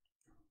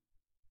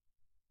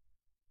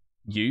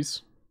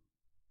use.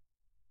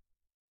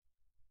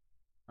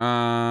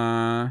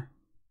 A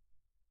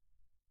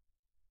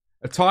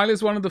tile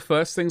is one of the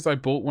first things I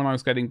bought when I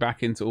was getting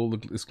back into all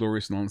this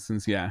glorious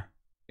nonsense. Yeah,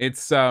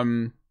 it's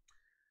definitely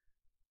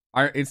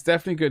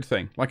a good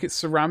thing. Like it's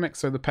ceramic,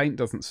 so the paint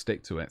doesn't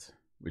stick to it,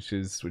 which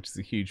is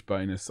a huge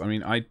bonus. I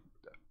mean, I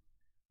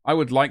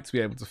would like to be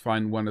able to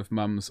find one of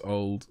Mum's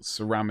old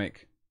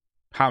ceramic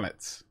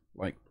palettes,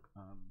 like.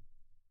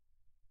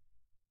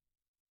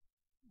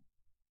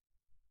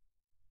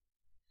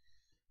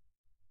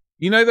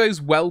 You know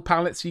those well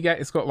palettes you get?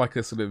 It's got like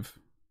a sort of,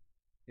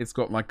 it's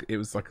got like, it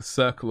was like a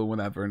circle or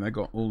whatever, and they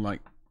got all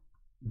like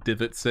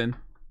divots in,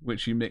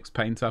 which you mix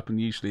paint up,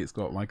 and usually it's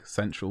got like a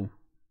central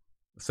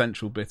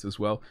bit as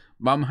well.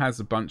 Mum has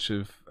a bunch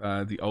of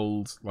the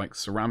old like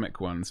ceramic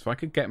ones. If I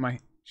could get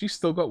she's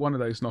still got one of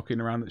those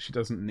knocking around that she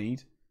doesn't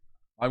need.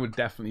 I would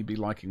definitely be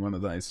liking one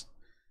of those.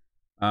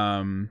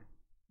 For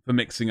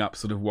mixing up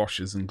sort of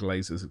washes and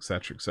glazes,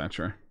 etc.,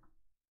 etc.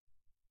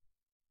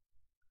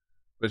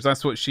 But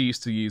that's what she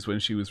used to use when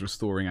she was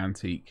restoring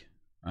antique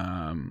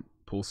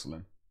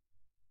porcelain.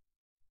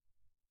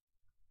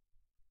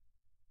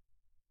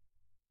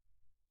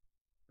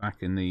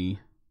 Back in the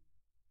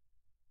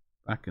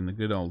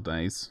good old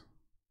days.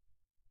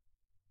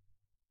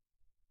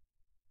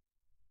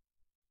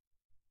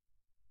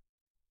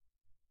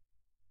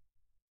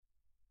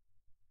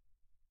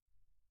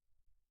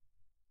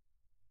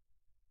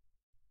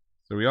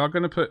 So we are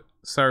going to put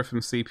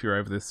Seraphim Sepia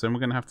over this, then we're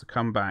going to have to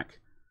come back,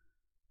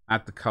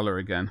 add the colour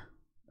again.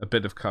 A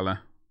bit of colour.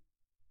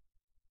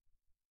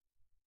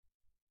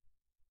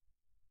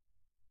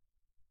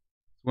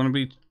 I want to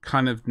be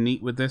kind of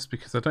neat with this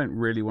because I don't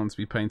really want to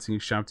be painting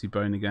Shouty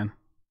Bone again.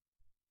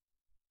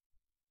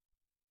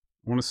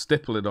 I want to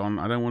stipple it on.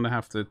 I don't want to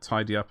have to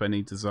tidy up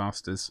any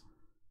disasters.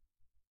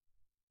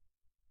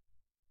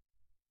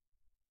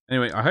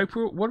 Anyway, I hope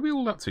what are we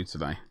all up to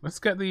today? Let's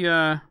get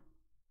the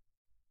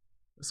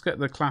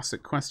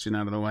classic question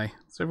out of the way.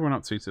 What's everyone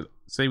up to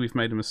say we've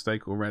made a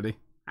mistake already?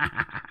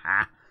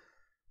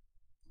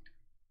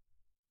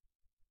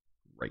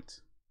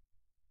 Great.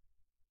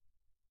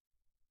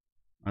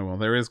 Oh well,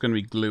 there is going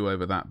to be glue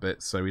over that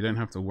bit, so we don't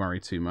have to worry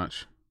too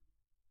much.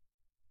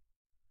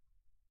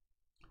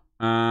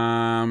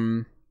 I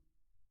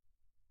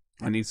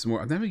need some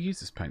more. I've never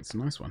used this paint. It's a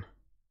nice one.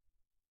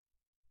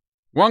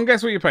 One,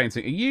 guess what you're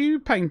painting? Are you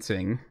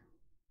painting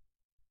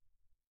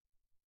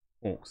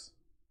orcs?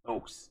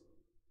 Orcs.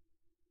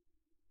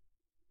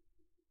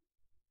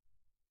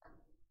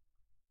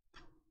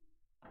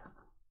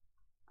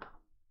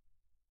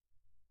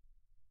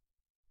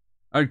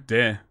 Oh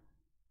dear,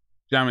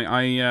 Jamie,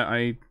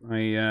 I'm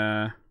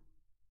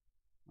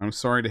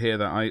sorry to hear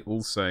that. I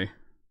also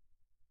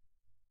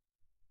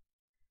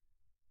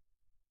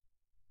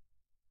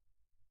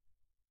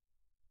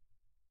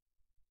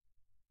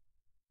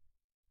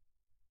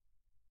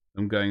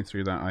am going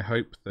through that. I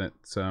hope that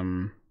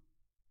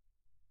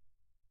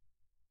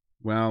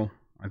well,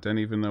 I don't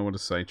even know what to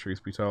say,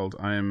 truth be told.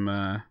 I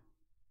am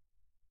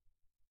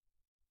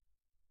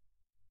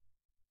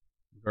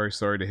very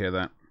sorry to hear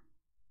that.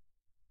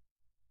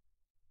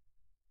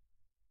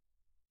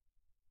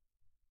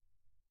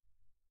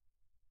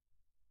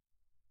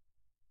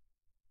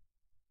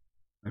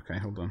 Okay,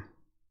 hold on.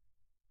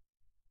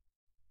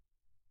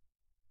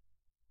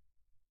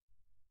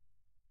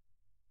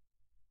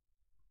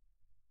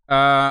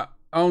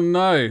 Oh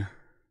no.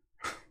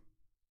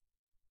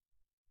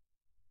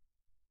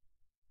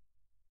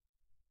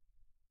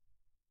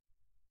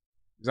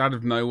 It's out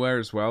of nowhere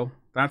as well.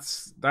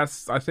 That's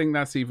I think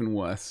that's even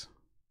worse.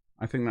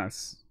 I think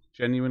that's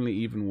genuinely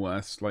even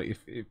worse. Like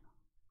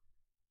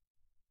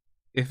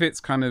if it's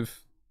kind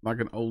of like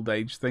an old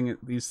age thing,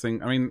 these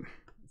things, I mean,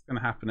 it's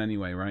gonna happen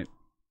anyway, right?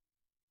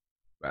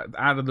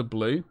 Out of the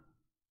blue,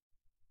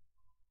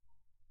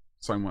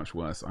 so much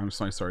worse. I'm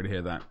so sorry to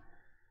hear that.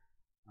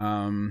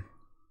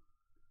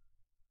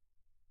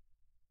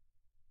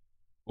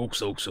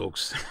 Orcs.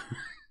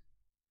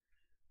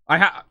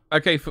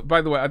 Okay.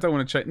 By the way, I don't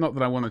want to change. Not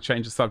that I want to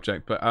change the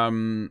subject, but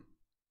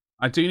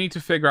I do need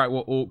to figure out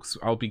what orcs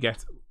I'll be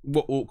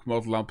what orc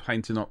model I'll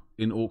paint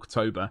in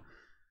October.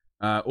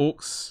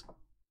 Orcs.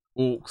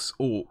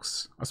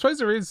 I suppose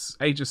there is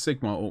Age of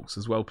Sigmar orcs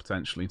as well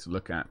potentially to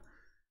look at.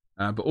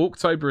 But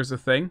October is a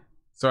thing,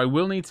 so I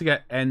will need to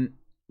get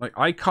like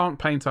I can't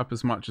paint up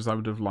as much as I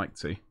would have liked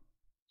to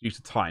due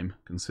to time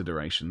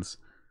considerations.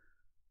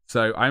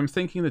 So I'm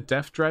thinking the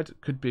Death Dread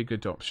could be a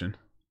good option.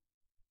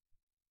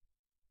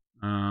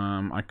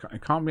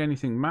 It can't be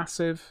anything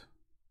massive.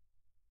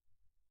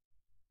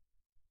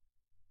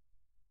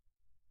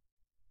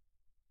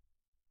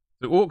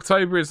 So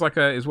October is like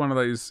is one of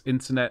those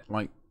internet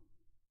like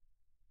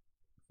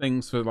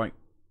things for like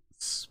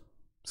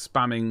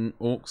spamming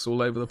orcs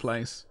all over the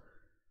place.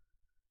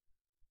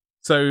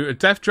 So a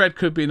Death Dread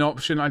could be an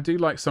option. I do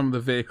like some of the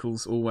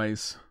vehicles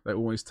always. They're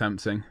always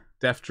tempting.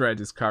 Death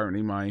Dread is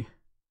currently my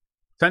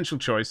potential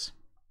choice,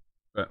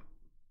 but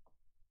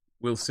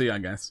we'll see, I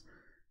guess.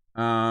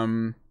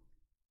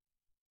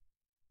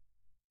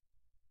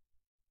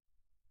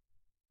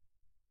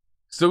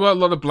 Still got a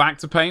lot of black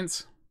to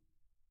paint.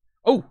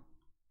 Oh,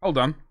 hold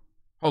on.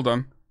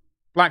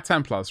 Black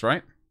Templars,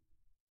 right?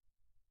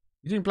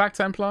 You doing Black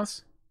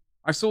Templars?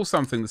 I saw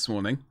something this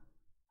morning.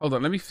 Hold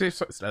on, let me see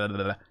if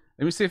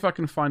I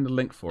can find a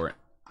link for it.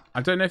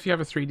 I don't know if you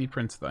have a 3D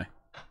printer though,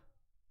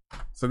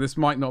 so this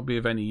might not be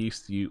of any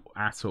use to you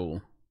at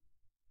all.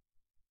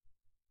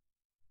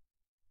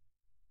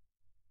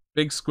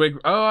 Big squig.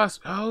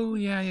 Oh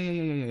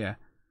yeah.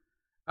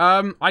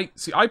 I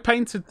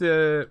painted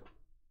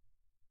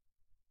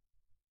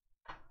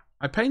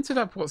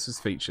up what's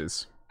his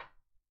features.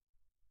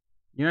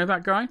 You know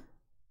that guy?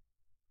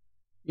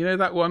 You know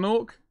that one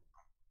orc?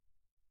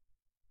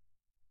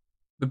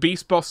 The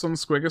beast boss on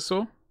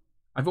Squigosaur?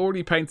 I've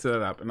already painted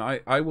that up, and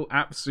I will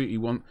absolutely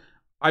want.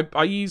 I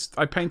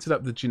painted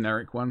up the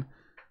generic one.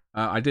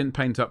 I didn't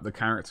paint up the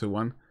character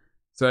one.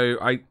 So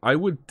I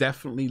would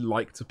definitely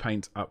like to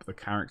paint up the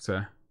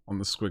character on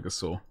the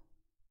Squigosaur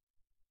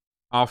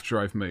after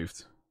I've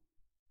moved,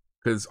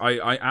 because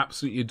I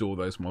absolutely adore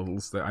those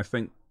models. That I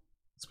think,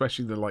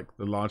 especially the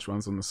large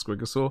ones on the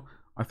Squigosaur,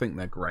 I think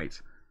they're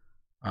great.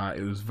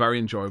 It was very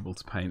enjoyable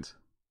to paint.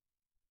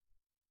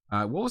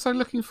 What was I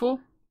looking for?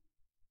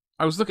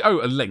 I was looking. Oh,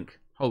 a link.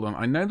 Hold on.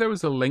 I know there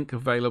was a link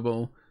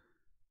available.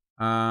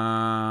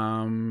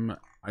 I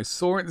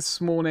saw it this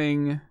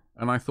morning.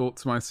 And I thought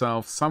to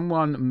myself,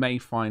 someone may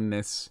find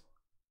this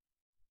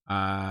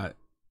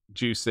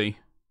juicy.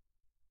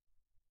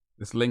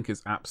 This link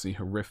is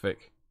absolutely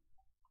horrific.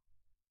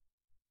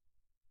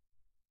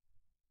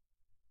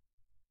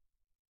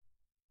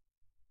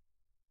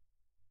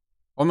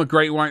 On the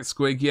Great White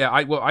Squig, yeah.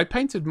 I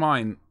painted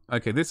mine.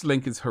 Okay, this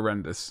link is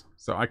horrendous,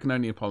 so I can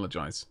only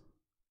apologize.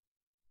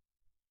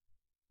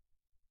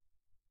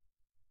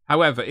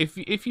 However, if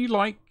you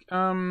like,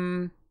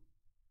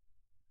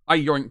 I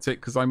yoinked it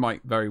because I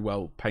might very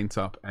well paint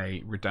up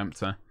a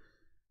Redemptor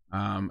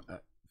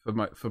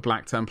for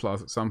Black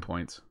Templars at some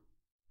point.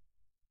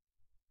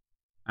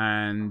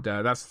 And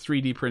that's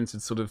 3D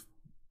printed sort of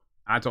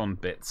add-on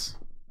bits.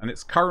 And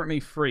it's currently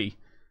free.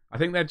 I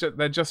think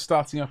they're just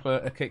starting up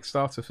a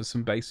Kickstarter for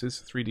some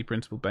bases, 3D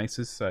printable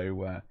bases,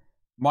 so it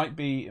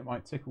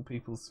might tickle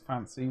people's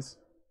fancies.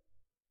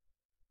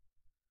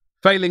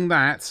 Failing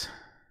that,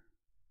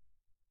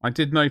 I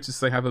did notice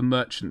they have a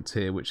merchant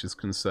tier, which is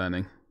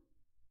concerning.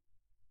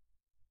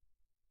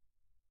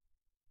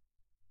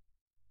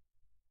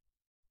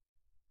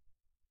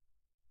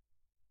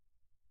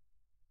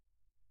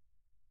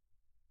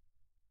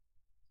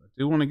 I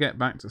do want to get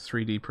back to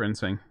 3D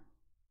printing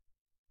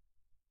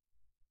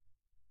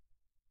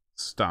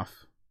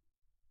stuff.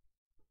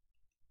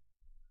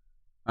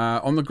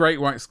 On the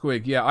Great White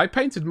Squig, yeah, I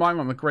painted mine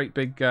on the great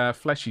big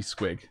fleshy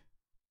squig,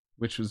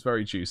 which was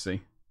very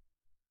juicy.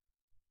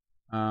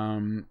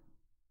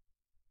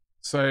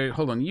 So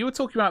hold on, you were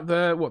talking about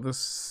were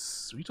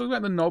you talking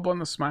about the knob on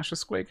the Smasher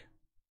Squig? Is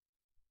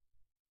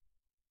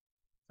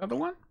that the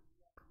one?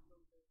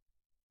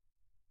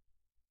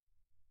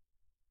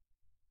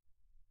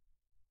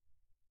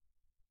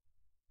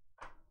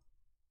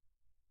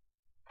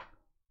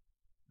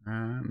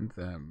 And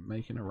they're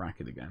making a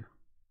racket again.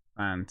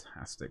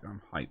 Fantastic,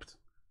 I'm hyped.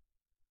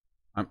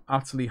 I'm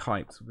utterly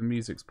hyped. The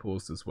music's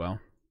paused as well.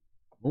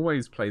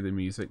 Always play the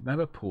music,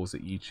 never pause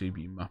at YouTube,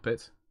 you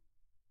muppet.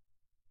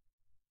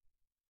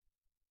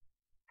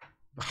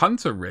 The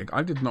Hunter rig,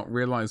 I did not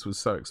realise was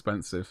so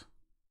expensive.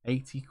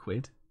 80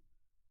 quid.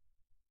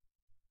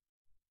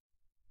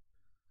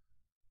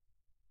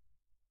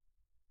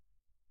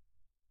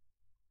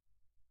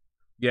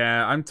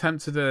 Yeah, I'm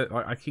tempted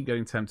to... I keep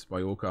getting tempted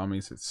by orc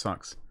armies. It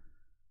sucks.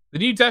 The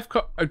new Def...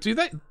 Oh, do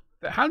they...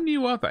 How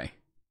new are they?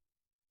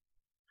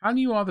 How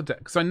new are the Def...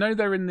 Because I know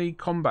they're in the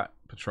Combat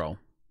Patrol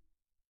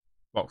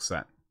box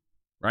set,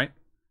 right?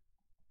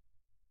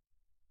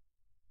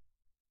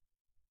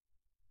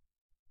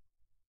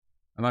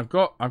 And I've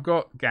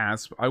got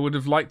Gaz. I would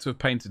have liked to have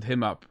painted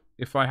him up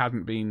if I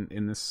hadn't been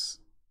in this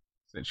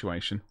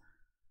situation.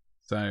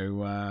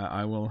 So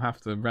I will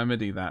have to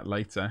remedy that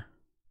later.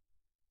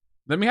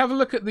 Let me have a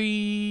look at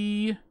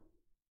the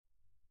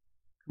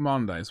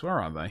commandos.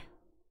 Where are they?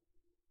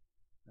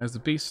 There's the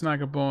Beast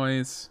Snagger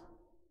boys.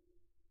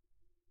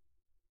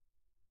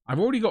 I've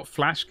already got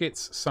flash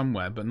kits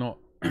somewhere, but not...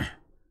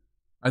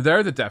 Oh,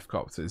 they're the Death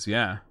Copters,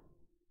 yeah.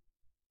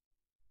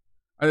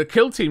 Oh, the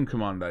Kill Team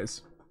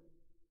commandos.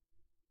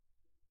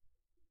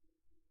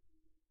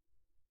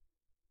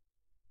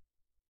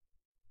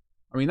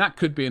 I mean, that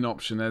could be an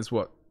option. There's,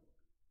 what,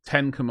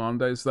 10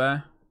 commandos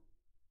there?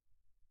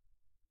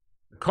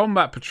 The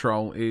Combat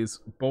Patrol is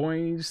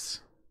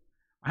boys.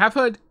 I have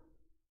heard...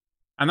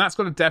 And that's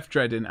got a Death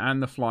Dread in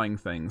and the flying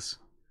things.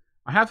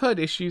 I have heard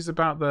issues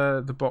about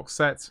the box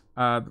set,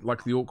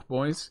 like the Orc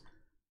boys.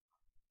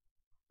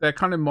 They're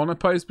kind of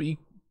monopose, but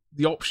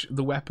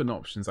the weapon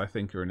options, I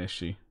think, are an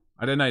issue.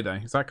 I don't know, though.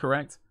 Is that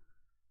correct?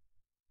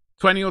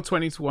 20 or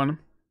 20 to 1.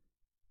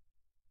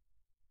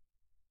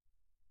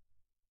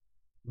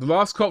 The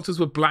last copters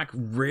were black.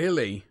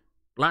 Really?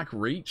 Black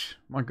Reach?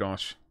 My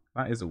gosh.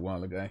 That is a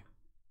while ago.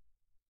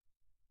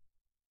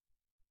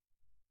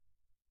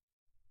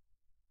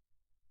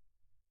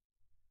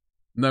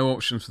 No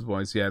options for the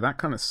boys. Yeah, that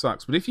kind of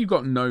sucks. But if you've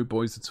got no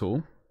boys at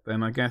all,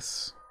 then I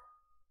guess...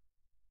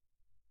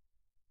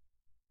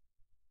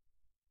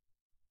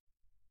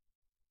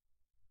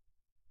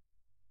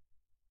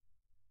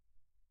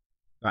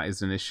 that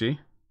is an issue.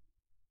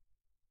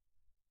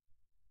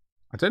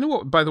 I don't know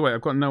what... By the way,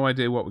 I've got no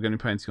idea what we're going to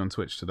be painting on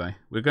Twitch today.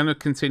 We're going to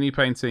continue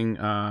painting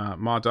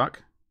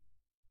Marduk.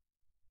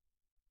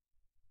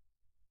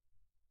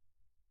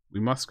 We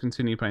must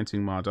continue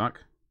painting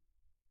Marduk.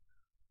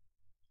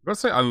 I've got to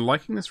say, I'm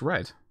liking this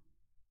red.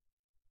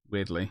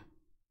 Weirdly.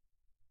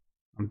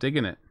 I'm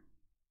digging it.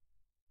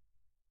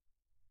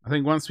 I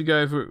think once we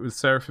go over it with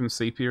Seraphim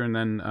Sepia and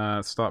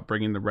then start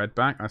bringing the red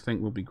back, I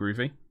think we'll be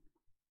groovy.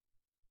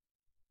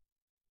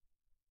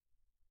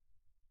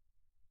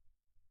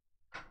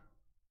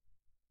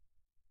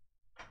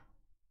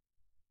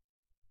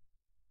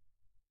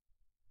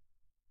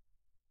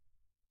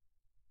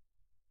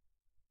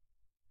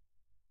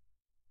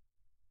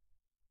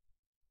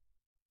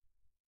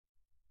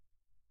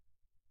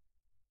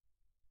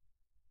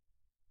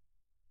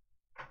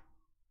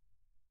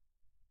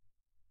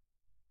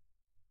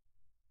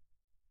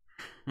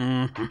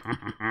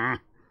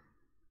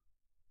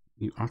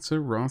 You utter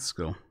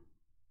rascal.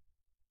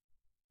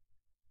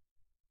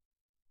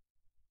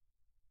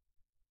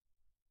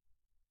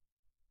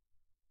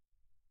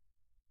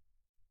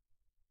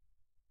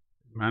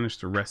 Managed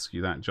to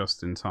rescue that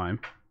just in time.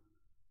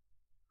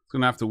 It's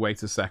gonna have to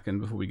wait a second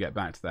before we get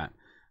back to that.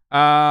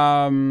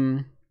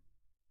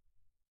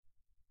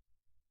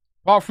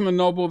 Apart from the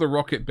Noble, the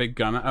Rocket Big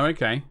Gunner. Oh,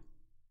 okay.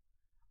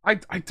 I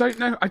don't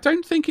know. I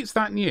don't think it's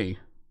that new.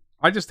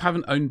 I just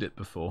haven't owned it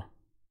before.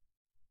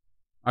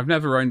 I've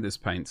never owned this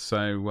paint,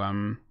 so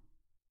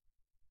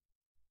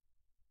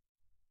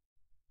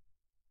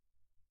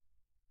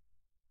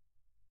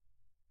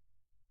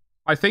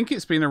I think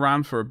it's been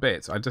around for a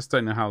bit. I just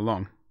don't know how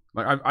long.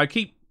 Like I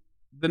keep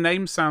the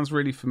name sounds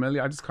really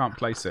familiar. I just can't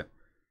place it.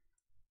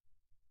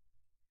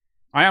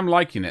 I am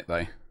liking it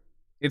though.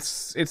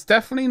 It's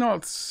definitely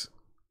not.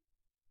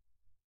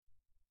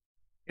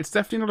 It's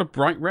definitely not a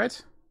bright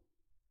red.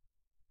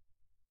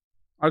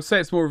 I would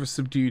say it's more of a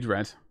subdued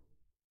red.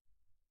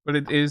 But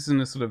it is in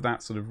a sort of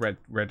that sort of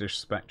reddish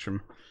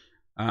spectrum.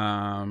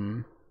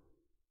 So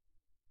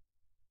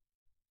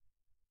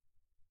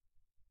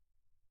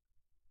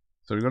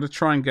we've got to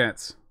try and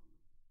get...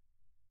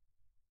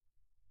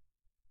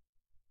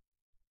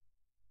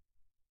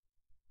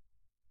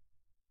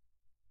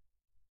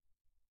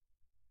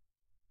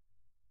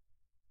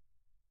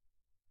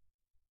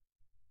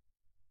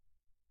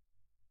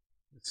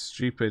 It's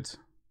stupid.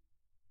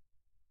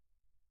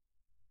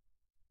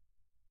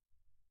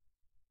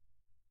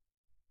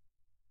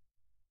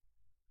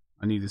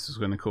 I knew this was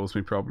going to cause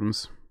me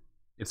problems.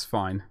 It's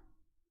fine.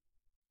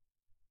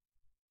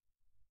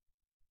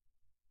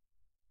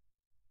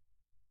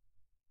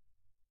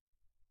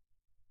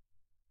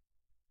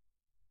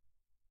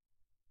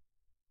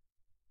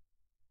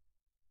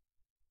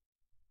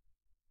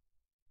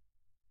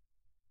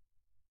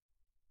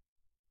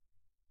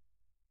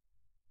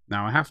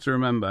 Now I have to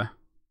remember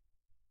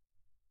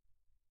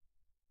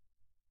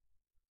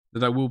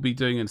that I will be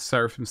doing a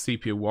Seraphim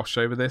Sepia wash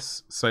over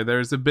this, so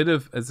there's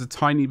a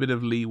tiny bit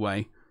of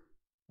leeway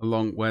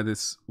along where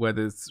this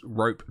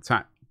rope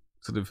attack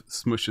sort of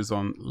smushes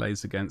on,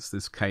 lays against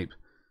this cape.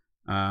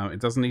 It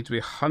doesn't need to be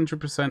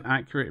 100%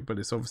 accurate, but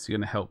it's obviously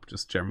going to help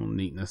just general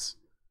neatness.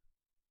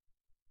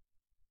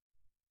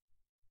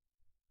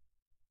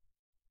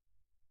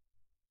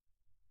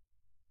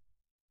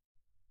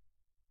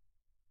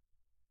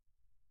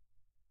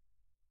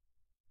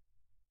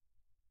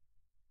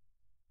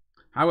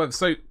 However,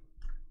 so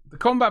the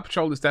combat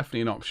patrol is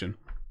definitely an option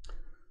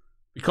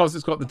because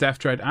it's got the death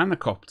dread and the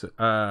copters,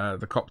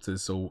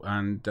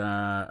 and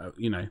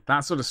you know, that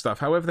sort of stuff.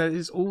 However, there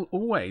is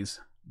always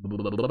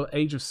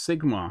Age of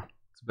Sigmar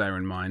to bear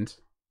in mind.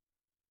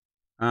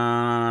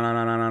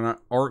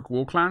 Orc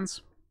War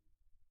Clans.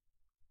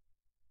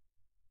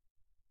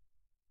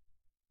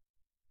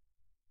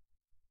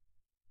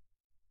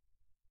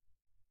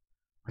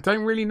 I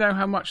don't really know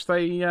how much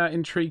they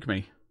intrigue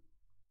me.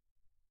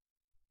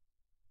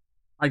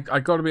 I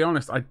gotta be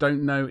honest, I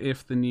don't know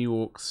if the new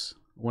orcs,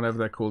 whatever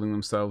they're calling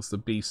themselves, the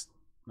beast...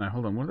 No,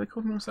 hold on, what are they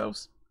calling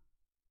themselves?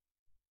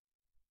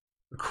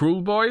 The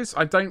Cruel Boys?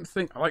 I don't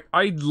think... Like,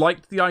 I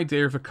liked the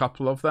idea of a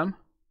couple of them.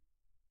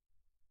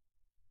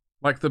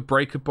 Like the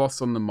Breaker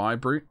boss on the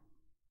Mybrute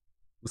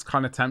was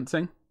kind of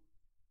tempting.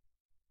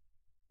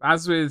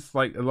 As with,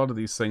 like, a lot of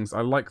these things, I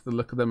like the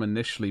look of them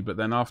initially, but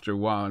then after a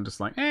while, I'm just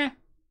like, eh.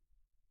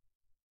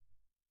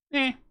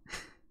 I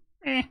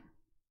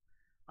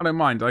don't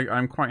mind.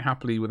 I'm quite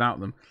happily without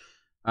them.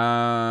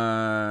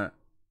 I've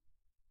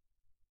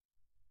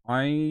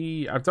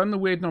done the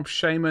Weird Knob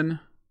Shaman.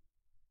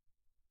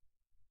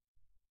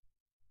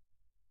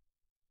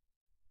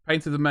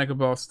 Painted the Mega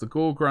Boss, the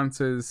Gore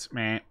Grunters.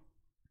 Meh.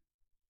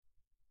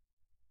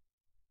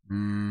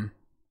 I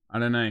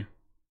don't know.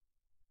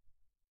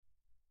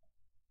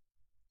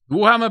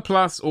 Warhammer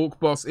Plus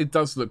Orc Boss. It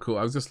does look cool.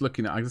 I was just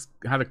looking at it. I just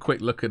had a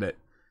quick look at it.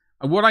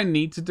 And what I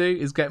need to do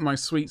is get my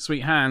sweet, sweet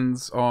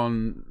hands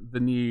on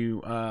the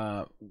new,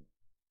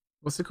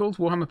 what's it called?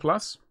 Warhammer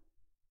Plus?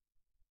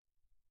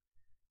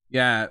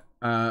 Yeah,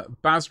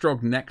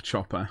 Bazdrog Neck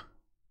Chopper.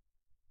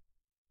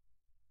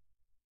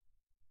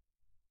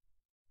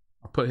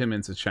 I'll put him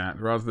into chat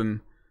rather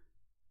than...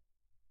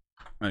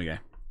 Okay.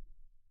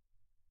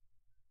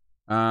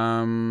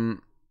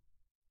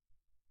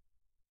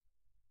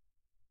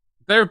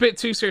 They're a bit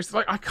too serious.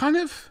 Like, I kind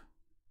of...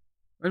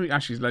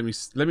 Let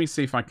me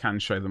see if I can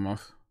show them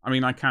off. I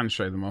mean, I can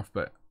show them off,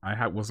 but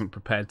I wasn't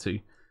prepared to.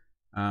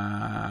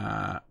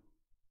 So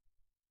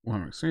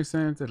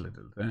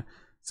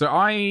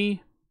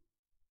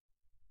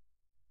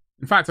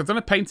in fact, I've done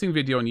a painting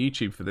video on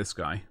YouTube for this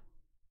guy.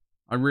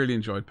 I really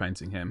enjoyed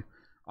painting him.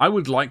 I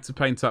would like to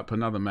paint up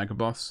another Mega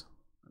Boss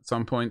at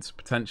some point,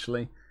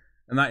 potentially,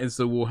 and that is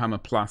the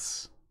Warhammer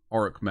Plus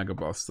Auric Mega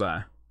Boss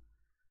there.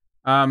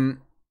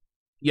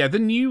 Yeah, the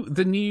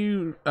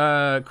new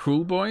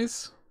Cruel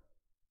Boys,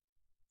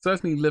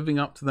 certainly living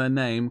up to their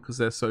name because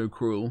they're so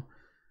cruel.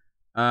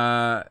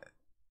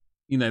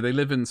 You know, they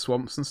live in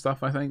swamps and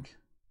stuff, I think.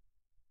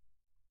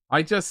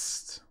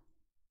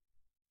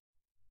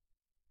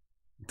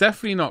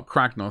 Definitely not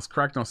Kragnos.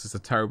 Kragnos is a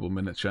terrible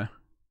miniature.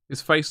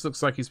 His face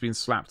looks like he's been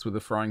slapped with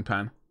a frying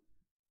pan.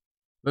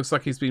 Looks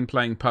like he's been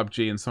playing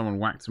PUBG and someone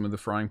whacked him with a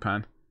frying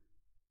pan.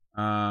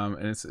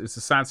 And it's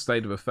a sad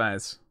state of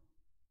affairs.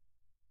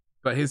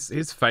 But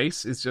his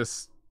face is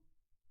just...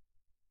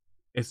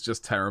 It's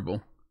just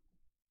terrible.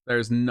 There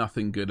is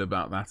nothing good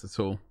about that at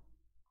all.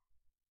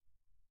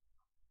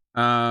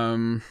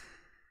 I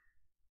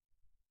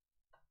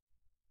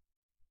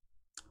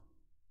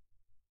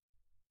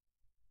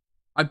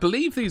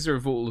believe these are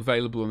all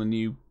available on the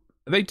new...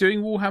 Are they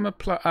doing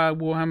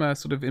Warhammer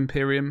sort of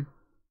Imperium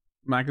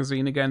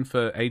magazine again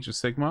for Age of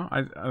Sigmar?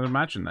 I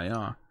imagine they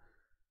are.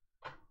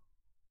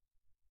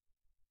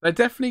 They're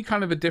definitely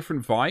kind of a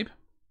different vibe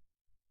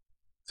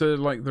to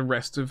like the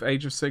rest of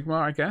Age of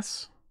Sigmar, I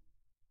guess.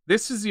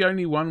 This is the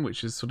only one which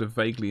has sort of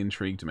vaguely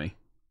intrigued me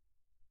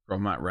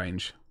from that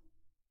range.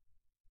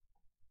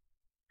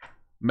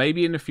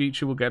 Maybe in the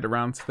future we'll get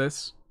around to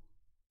this.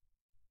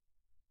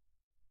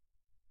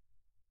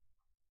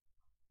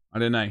 I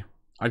don't know.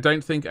 I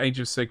don't think Age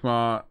of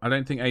Sigmar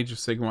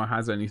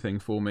has anything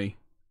for me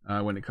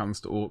when it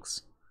comes to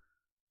orcs.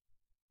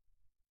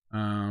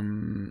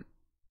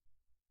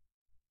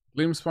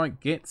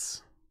 Gloomspike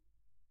Gits.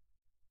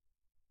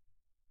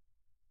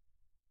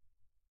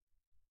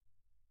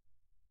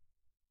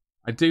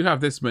 I do have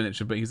this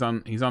miniature, but he's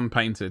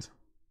unpainted.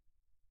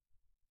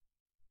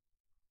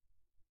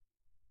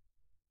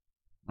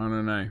 I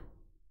don't know.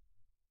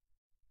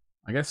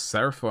 I guess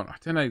Seraphon. I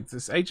don't know.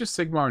 This Age of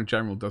Sigmar in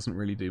general doesn't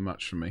really do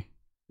much for me.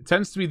 It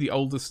tends to be the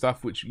older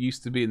stuff which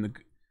used to be in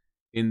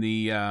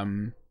the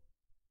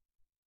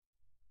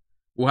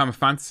Warhammer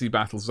Fantasy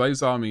battles.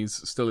 Those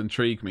armies still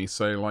intrigue me.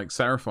 So like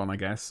Seraphon, I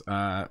guess,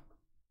 the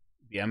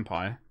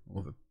Empire,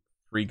 or the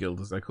Free Guild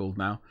as they're called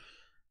now,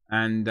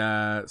 and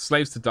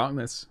Slaves to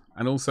Darkness,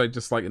 and also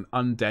just like an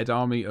undead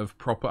army of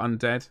proper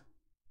undead.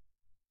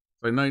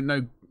 So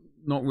no,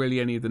 not really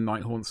any of the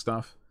Nighthaunt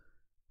stuff.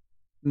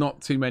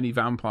 Not too many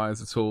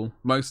vampires at all.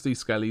 Mostly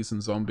skellies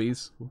and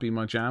zombies would be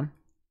my jam.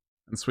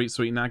 And sweet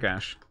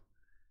Nagash.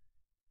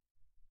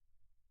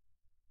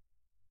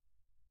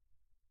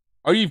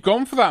 Oh, you've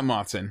gone for that,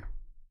 Martin?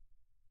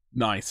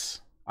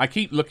 Nice. I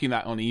keep looking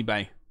at that on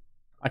eBay.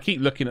 I keep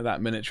looking at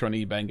that miniature on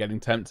eBay and getting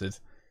tempted.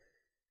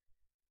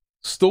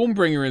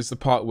 Stormbringer is the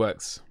part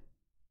works.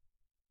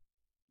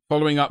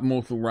 Following up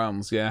Mortal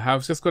Realms, yeah.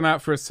 I've just gone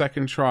out for a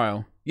second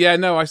trial. Yeah,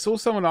 no, I saw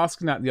someone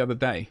asking that the other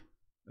day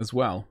as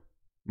well.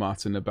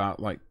 Martin, about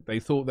like they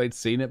thought they'd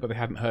seen it, but they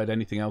hadn't heard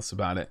anything else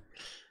about it.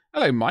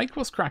 Hello, Mike.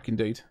 What's cracking,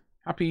 dude?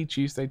 Happy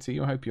Tuesday to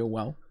you. I hope you're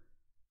well.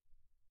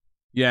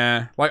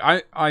 Yeah,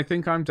 like I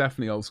think I'm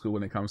definitely old school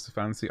when it comes to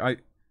fantasy. I'm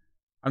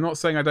not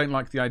saying I don't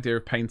like the idea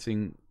of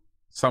painting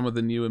some of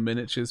the newer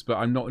miniatures, but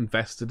I'm not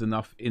invested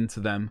enough into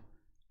them,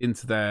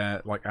 into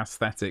their like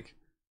aesthetic,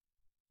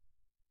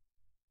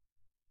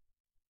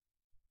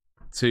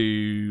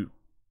 to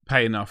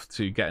pay enough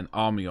to get an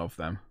army of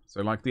them.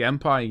 So like the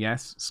Empire,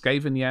 yes.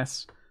 Skaven,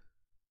 yes.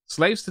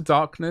 Slaves to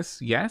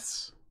Darkness,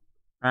 yes.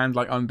 And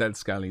like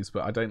Undead Skellies,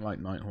 but I don't like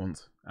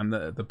Nighthaunt. And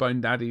the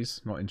Bone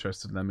Daddies, not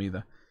interested in them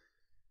either.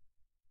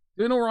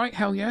 Doing alright,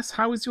 hell yes.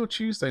 How is your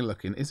Tuesday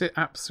looking? Is it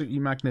absolutely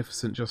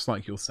magnificent, just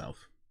like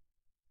yourself?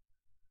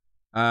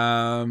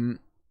 There's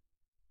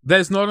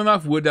not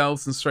enough wood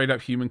elves and straight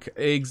up human...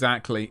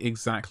 Exactly,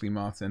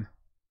 Martin.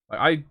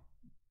 Like,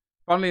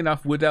 funnily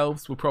enough, wood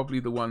elves were probably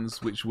the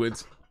ones which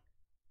would...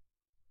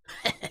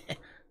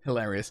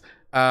 Hilarious.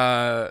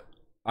 I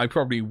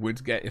probably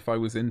would get if I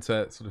was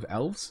into sort of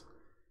elves.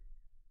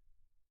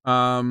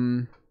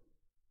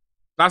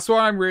 That's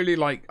why I'm really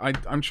like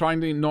I'm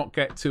trying to not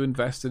get too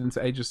invested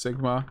into Age of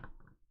Sigmar.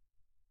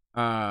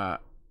 I'm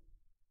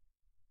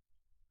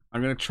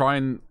gonna try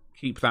and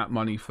keep that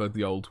money for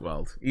the old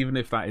world, even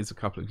if that is a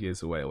couple of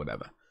years away or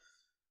whatever.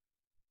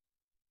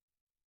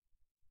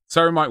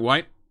 Ceramite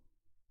White.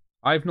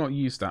 I've not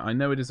used that. I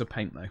know it is a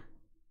paint though.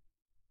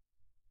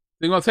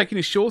 Think about taking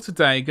a shorter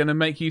day, gonna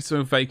make use of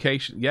a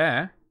vacation.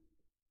 Yeah.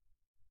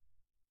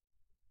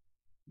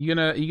 You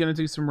gonna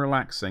do some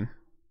relaxing.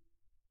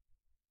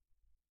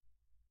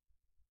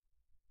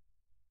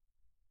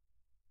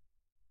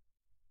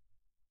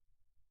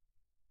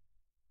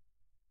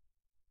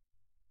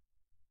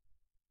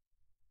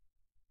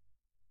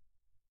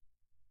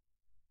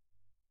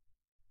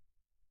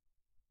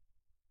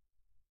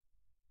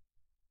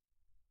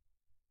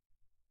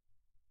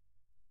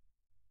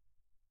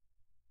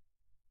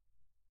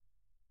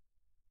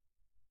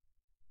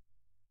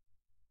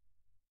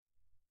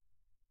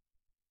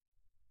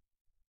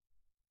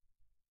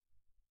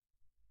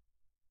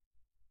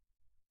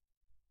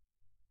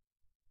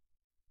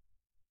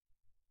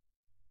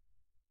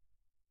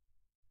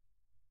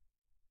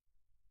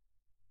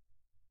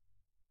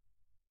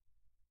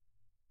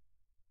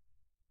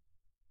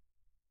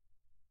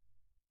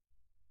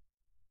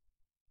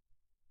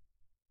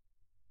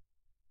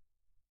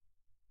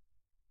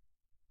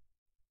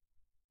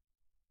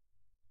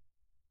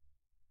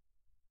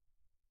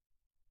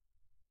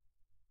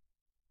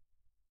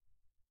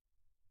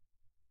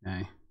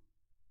 Okay.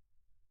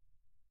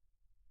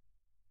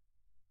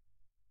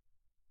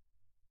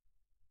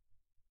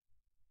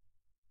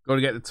 Got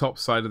to get the top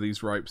side of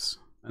these ropes.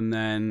 And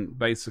then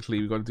basically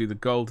we've got to do the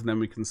gold and then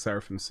we can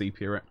Seraphim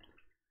Sepia it.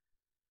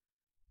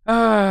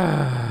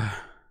 Apparently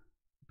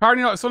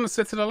not. It's on the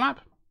sit in the lap.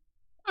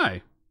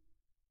 Hey.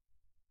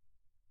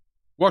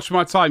 Watch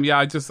my time. Yeah,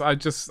 I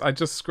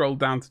just scrolled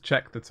down to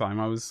check the time.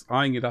 I was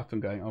eyeing it up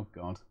and going, oh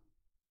god.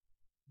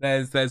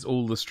 There's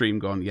all the stream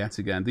gone yet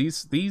again.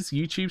 These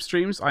YouTube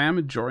streams, I am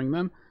enjoying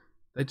them.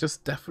 They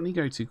just definitely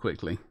go too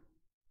quickly.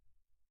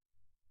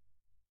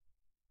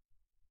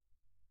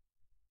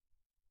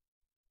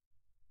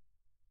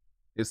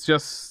 It's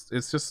just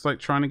like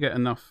trying to get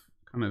enough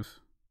kind of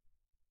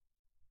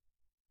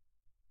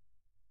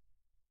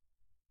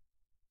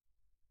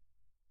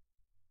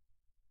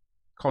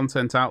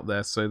content out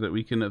there so that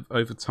we can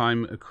over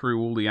time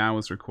accrue all the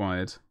hours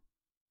required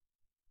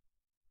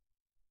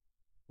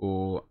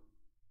for,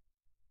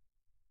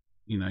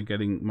 you know,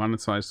 getting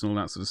monetized and all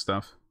that sort of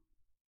stuff.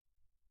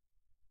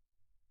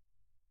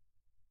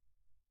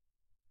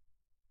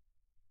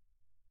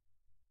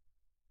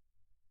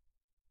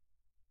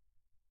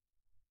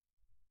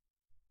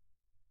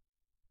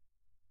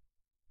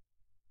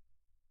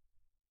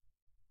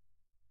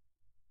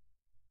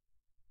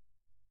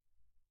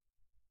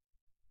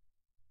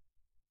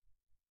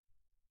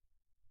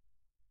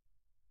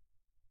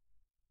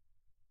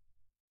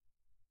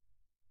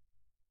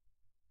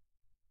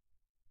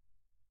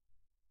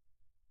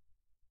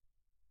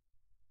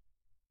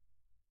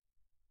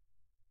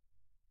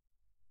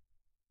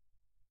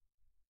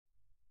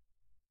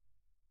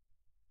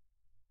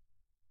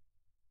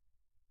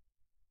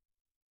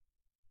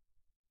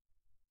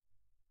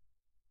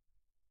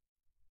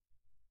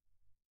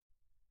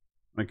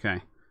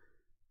 Okay.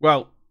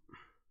 Well,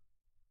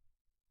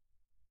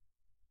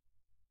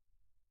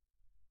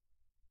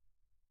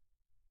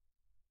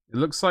 it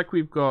looks like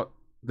we've got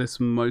this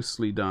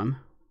mostly done.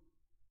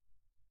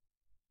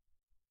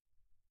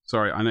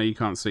 Sorry, I know you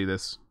can't see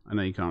this.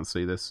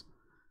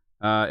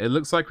 It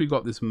looks like we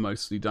got this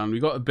mostly done.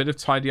 We got a bit of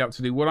tidy up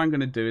to do. What I'm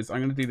going to do is I'm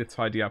going to do the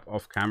tidy up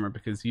off camera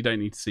because you don't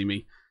need to see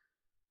me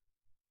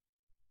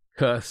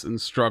curse and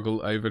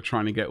struggle over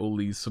trying to get all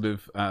these sort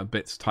of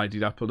bits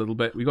tidied up a little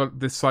bit. We got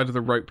this side of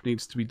the rope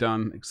needs to be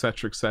done,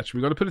 etc., etc.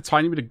 We got to put a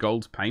tiny bit of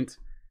gold paint,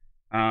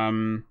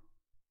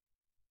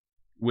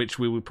 which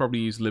we will probably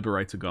use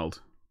Liberator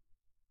Gold.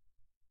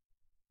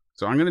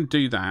 So I'm going to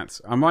do that.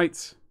 I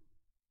might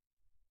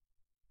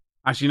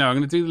Actually, no, I'm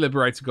going to do the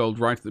Liberator Gold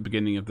right at the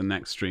beginning of the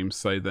next stream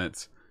so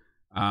that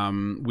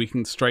we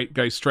can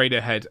go straight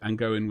ahead and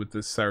go in with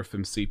the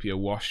Seraphim Sepia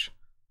wash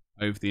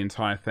over the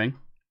entire thing.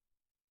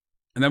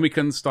 And then we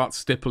can start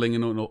stippling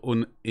in all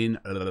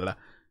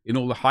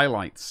the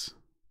highlights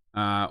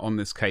on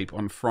this cape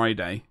on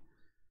Friday.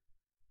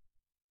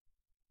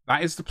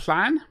 That is the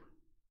plan.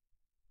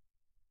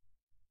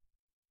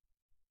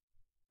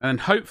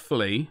 And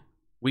hopefully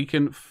we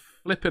can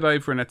flip it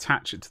over and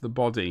attach it to the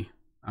body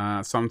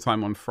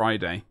sometime on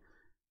Friday,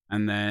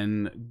 and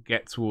then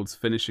get towards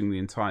finishing the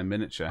entire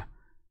miniature.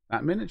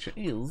 That miniature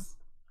is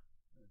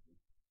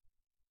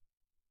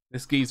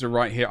this geezer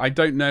right here. I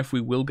don't know if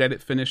we will get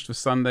it finished for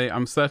Sunday.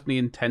 I'm certainly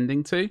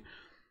intending to.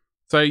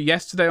 So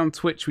yesterday on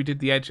Twitch we did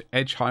the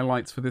edge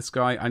highlights for this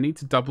guy. I need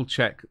to double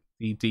check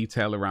the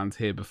detail around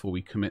here before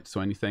we commit to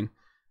anything.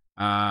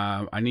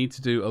 I need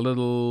to do a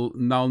little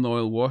null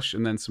oil wash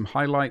and then some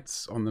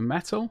highlights on the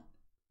metal.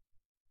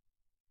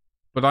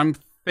 But I'm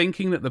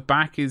thinking that the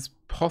back is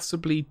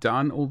possibly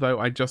done, although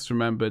I just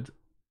remembered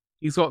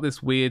he's got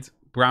this weird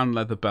brown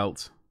leather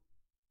belt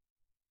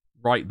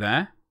right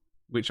there,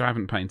 which I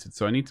haven't painted.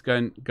 So I need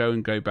to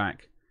go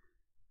back,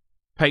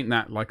 paint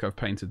that like I've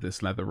painted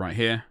this leather right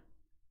here.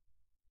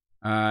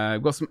 We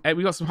got some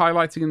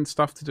highlighting and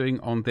stuff to doing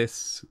on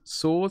this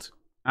sword,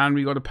 and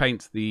we got to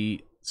paint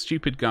the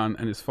stupid gun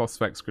and his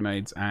phosphex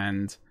grenades,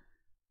 and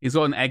he's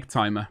got an egg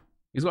timer.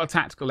 He's got a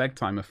tactical egg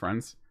timer,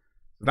 friends.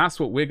 So that's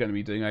what we're going to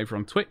be doing over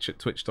on Twitch at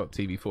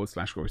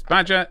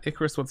twitch.tv/GloriousBadger.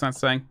 Icarus, what's that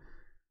saying?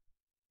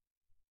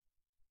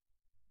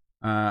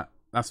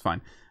 That's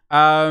fine.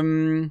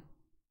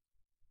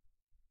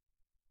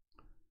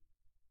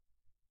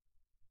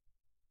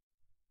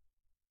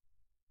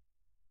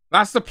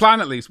 That's the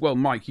plan, at least. Well,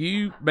 Mike,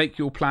 you make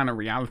your plan a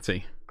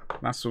reality.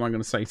 That's what I'm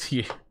going to say to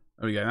you.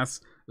 There we go. That's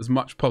as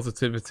much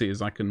positivity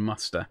as I can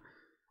muster.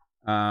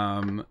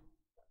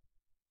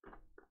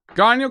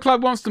 Guy in your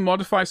club wants to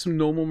modify some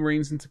normal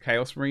Marines into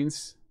Chaos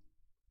Marines.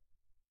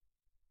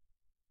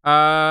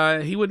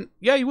 He wouldn't.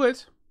 Yeah, he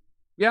would.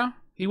 Yeah,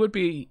 he would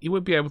be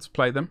able to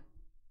play them.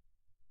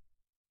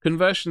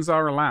 Conversions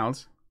are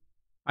allowed.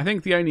 I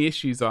think the only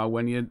issues are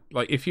when you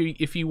like if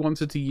you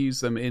wanted to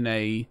use them in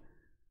a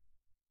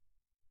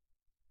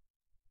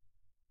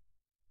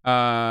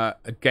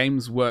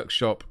Games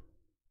Workshop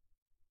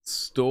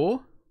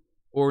store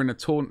or in a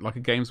like a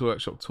Games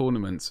Workshop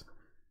tournament.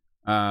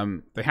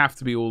 They have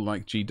to be all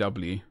like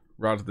GW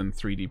rather than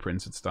 3D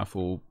printed stuff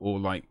or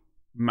like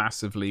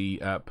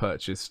massively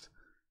purchased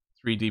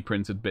 3D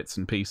printed bits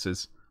and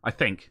pieces, I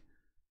think.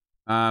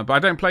 But I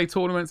don't play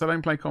tournaments, I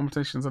don't play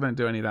competitions, I don't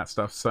do any of that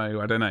stuff,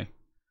 so I don't know.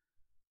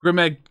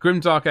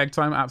 Grimdark Egg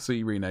Time,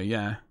 absolutely Reno,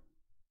 yeah.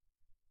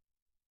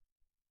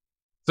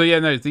 So yeah,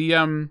 no,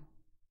 the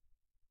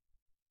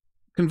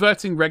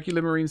converting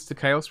regular Marines to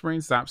Chaos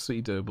Marines is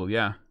absolutely doable,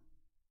 yeah.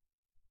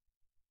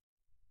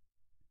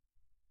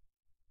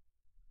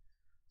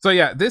 So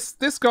yeah,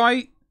 this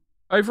guy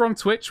over on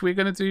Twitch, we're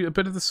going to do a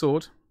bit of the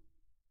sword.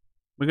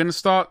 We're going to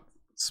start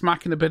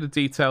smacking a bit of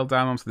detail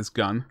down onto this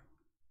gun.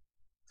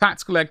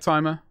 Tactical egg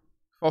timer,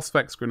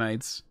 phosphex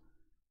grenades,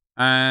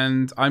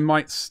 and I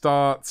might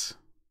start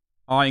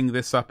eyeing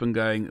this up and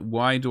going,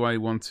 why do I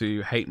want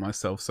to hate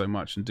myself so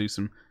much, and do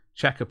some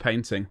checker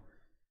painting.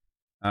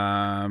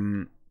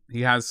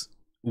 He has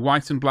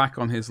white and black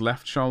on his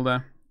left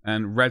shoulder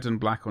and red and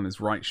black on his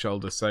right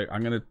shoulder, so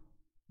I'm going to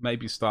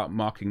maybe start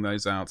marking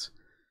those out.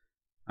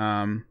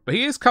 But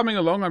he is coming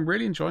along. I'm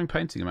really enjoying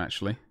painting him,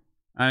 actually.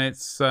 And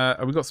it's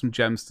we've got some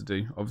gems to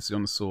do, obviously,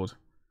 on the sword.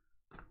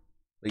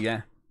 But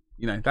yeah,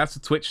 you know, that's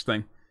a Twitch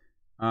thing.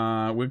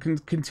 We can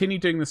continue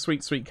doing the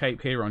Sweet Sweet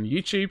Cape here on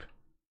YouTube.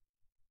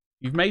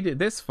 You've made it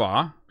this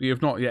far, but you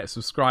have not yet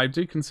subscribed.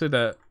 Do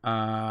consider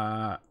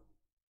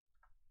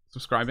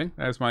subscribing.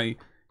 There's my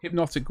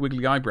hypnotic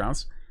wiggly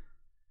eyebrows.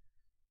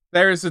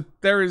 There is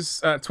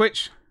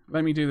Twitch.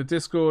 Let me do the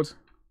Discord.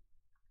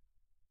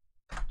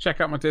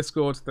 Check out my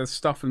Discord. There's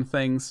stuff and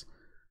things.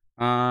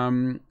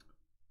 15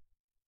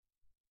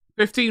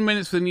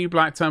 minutes for the new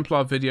Black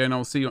Templar video, and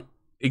I'll see you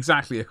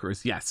exactly,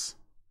 Icarus. Yes,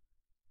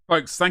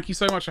 folks. Thank you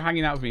so much for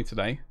hanging out with me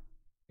today.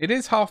 It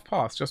is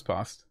just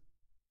past.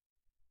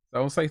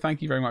 So I'll say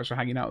thank you very much for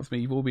hanging out with me.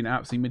 You've all been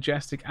absolutely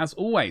majestic as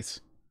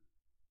always.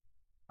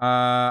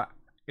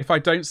 If I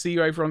don't see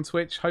you over on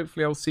Twitch,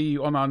 hopefully I'll see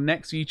you on our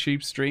next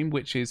YouTube stream,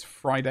 which is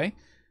Friday.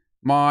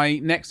 My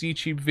next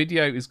YouTube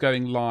video is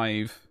going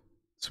live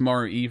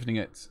tomorrow evening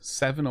at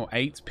 7 or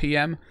 8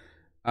 p.m.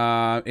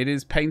 It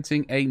is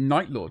painting a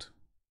Night Lord.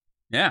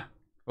 Yeah,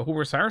 for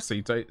Horus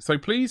Heresy. So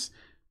please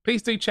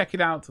do check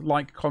it out,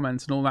 like,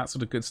 comment, and all that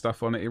sort of good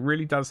stuff on it. It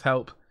really does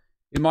help.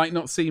 It might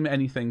not seem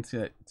anything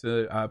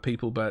to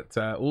people, but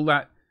all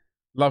that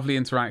lovely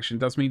interaction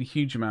does mean a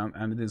huge amount,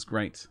 and it is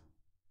great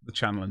for the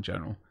channel in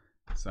general.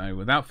 So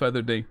without further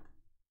ado,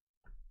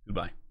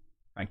 goodbye.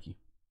 Thank you.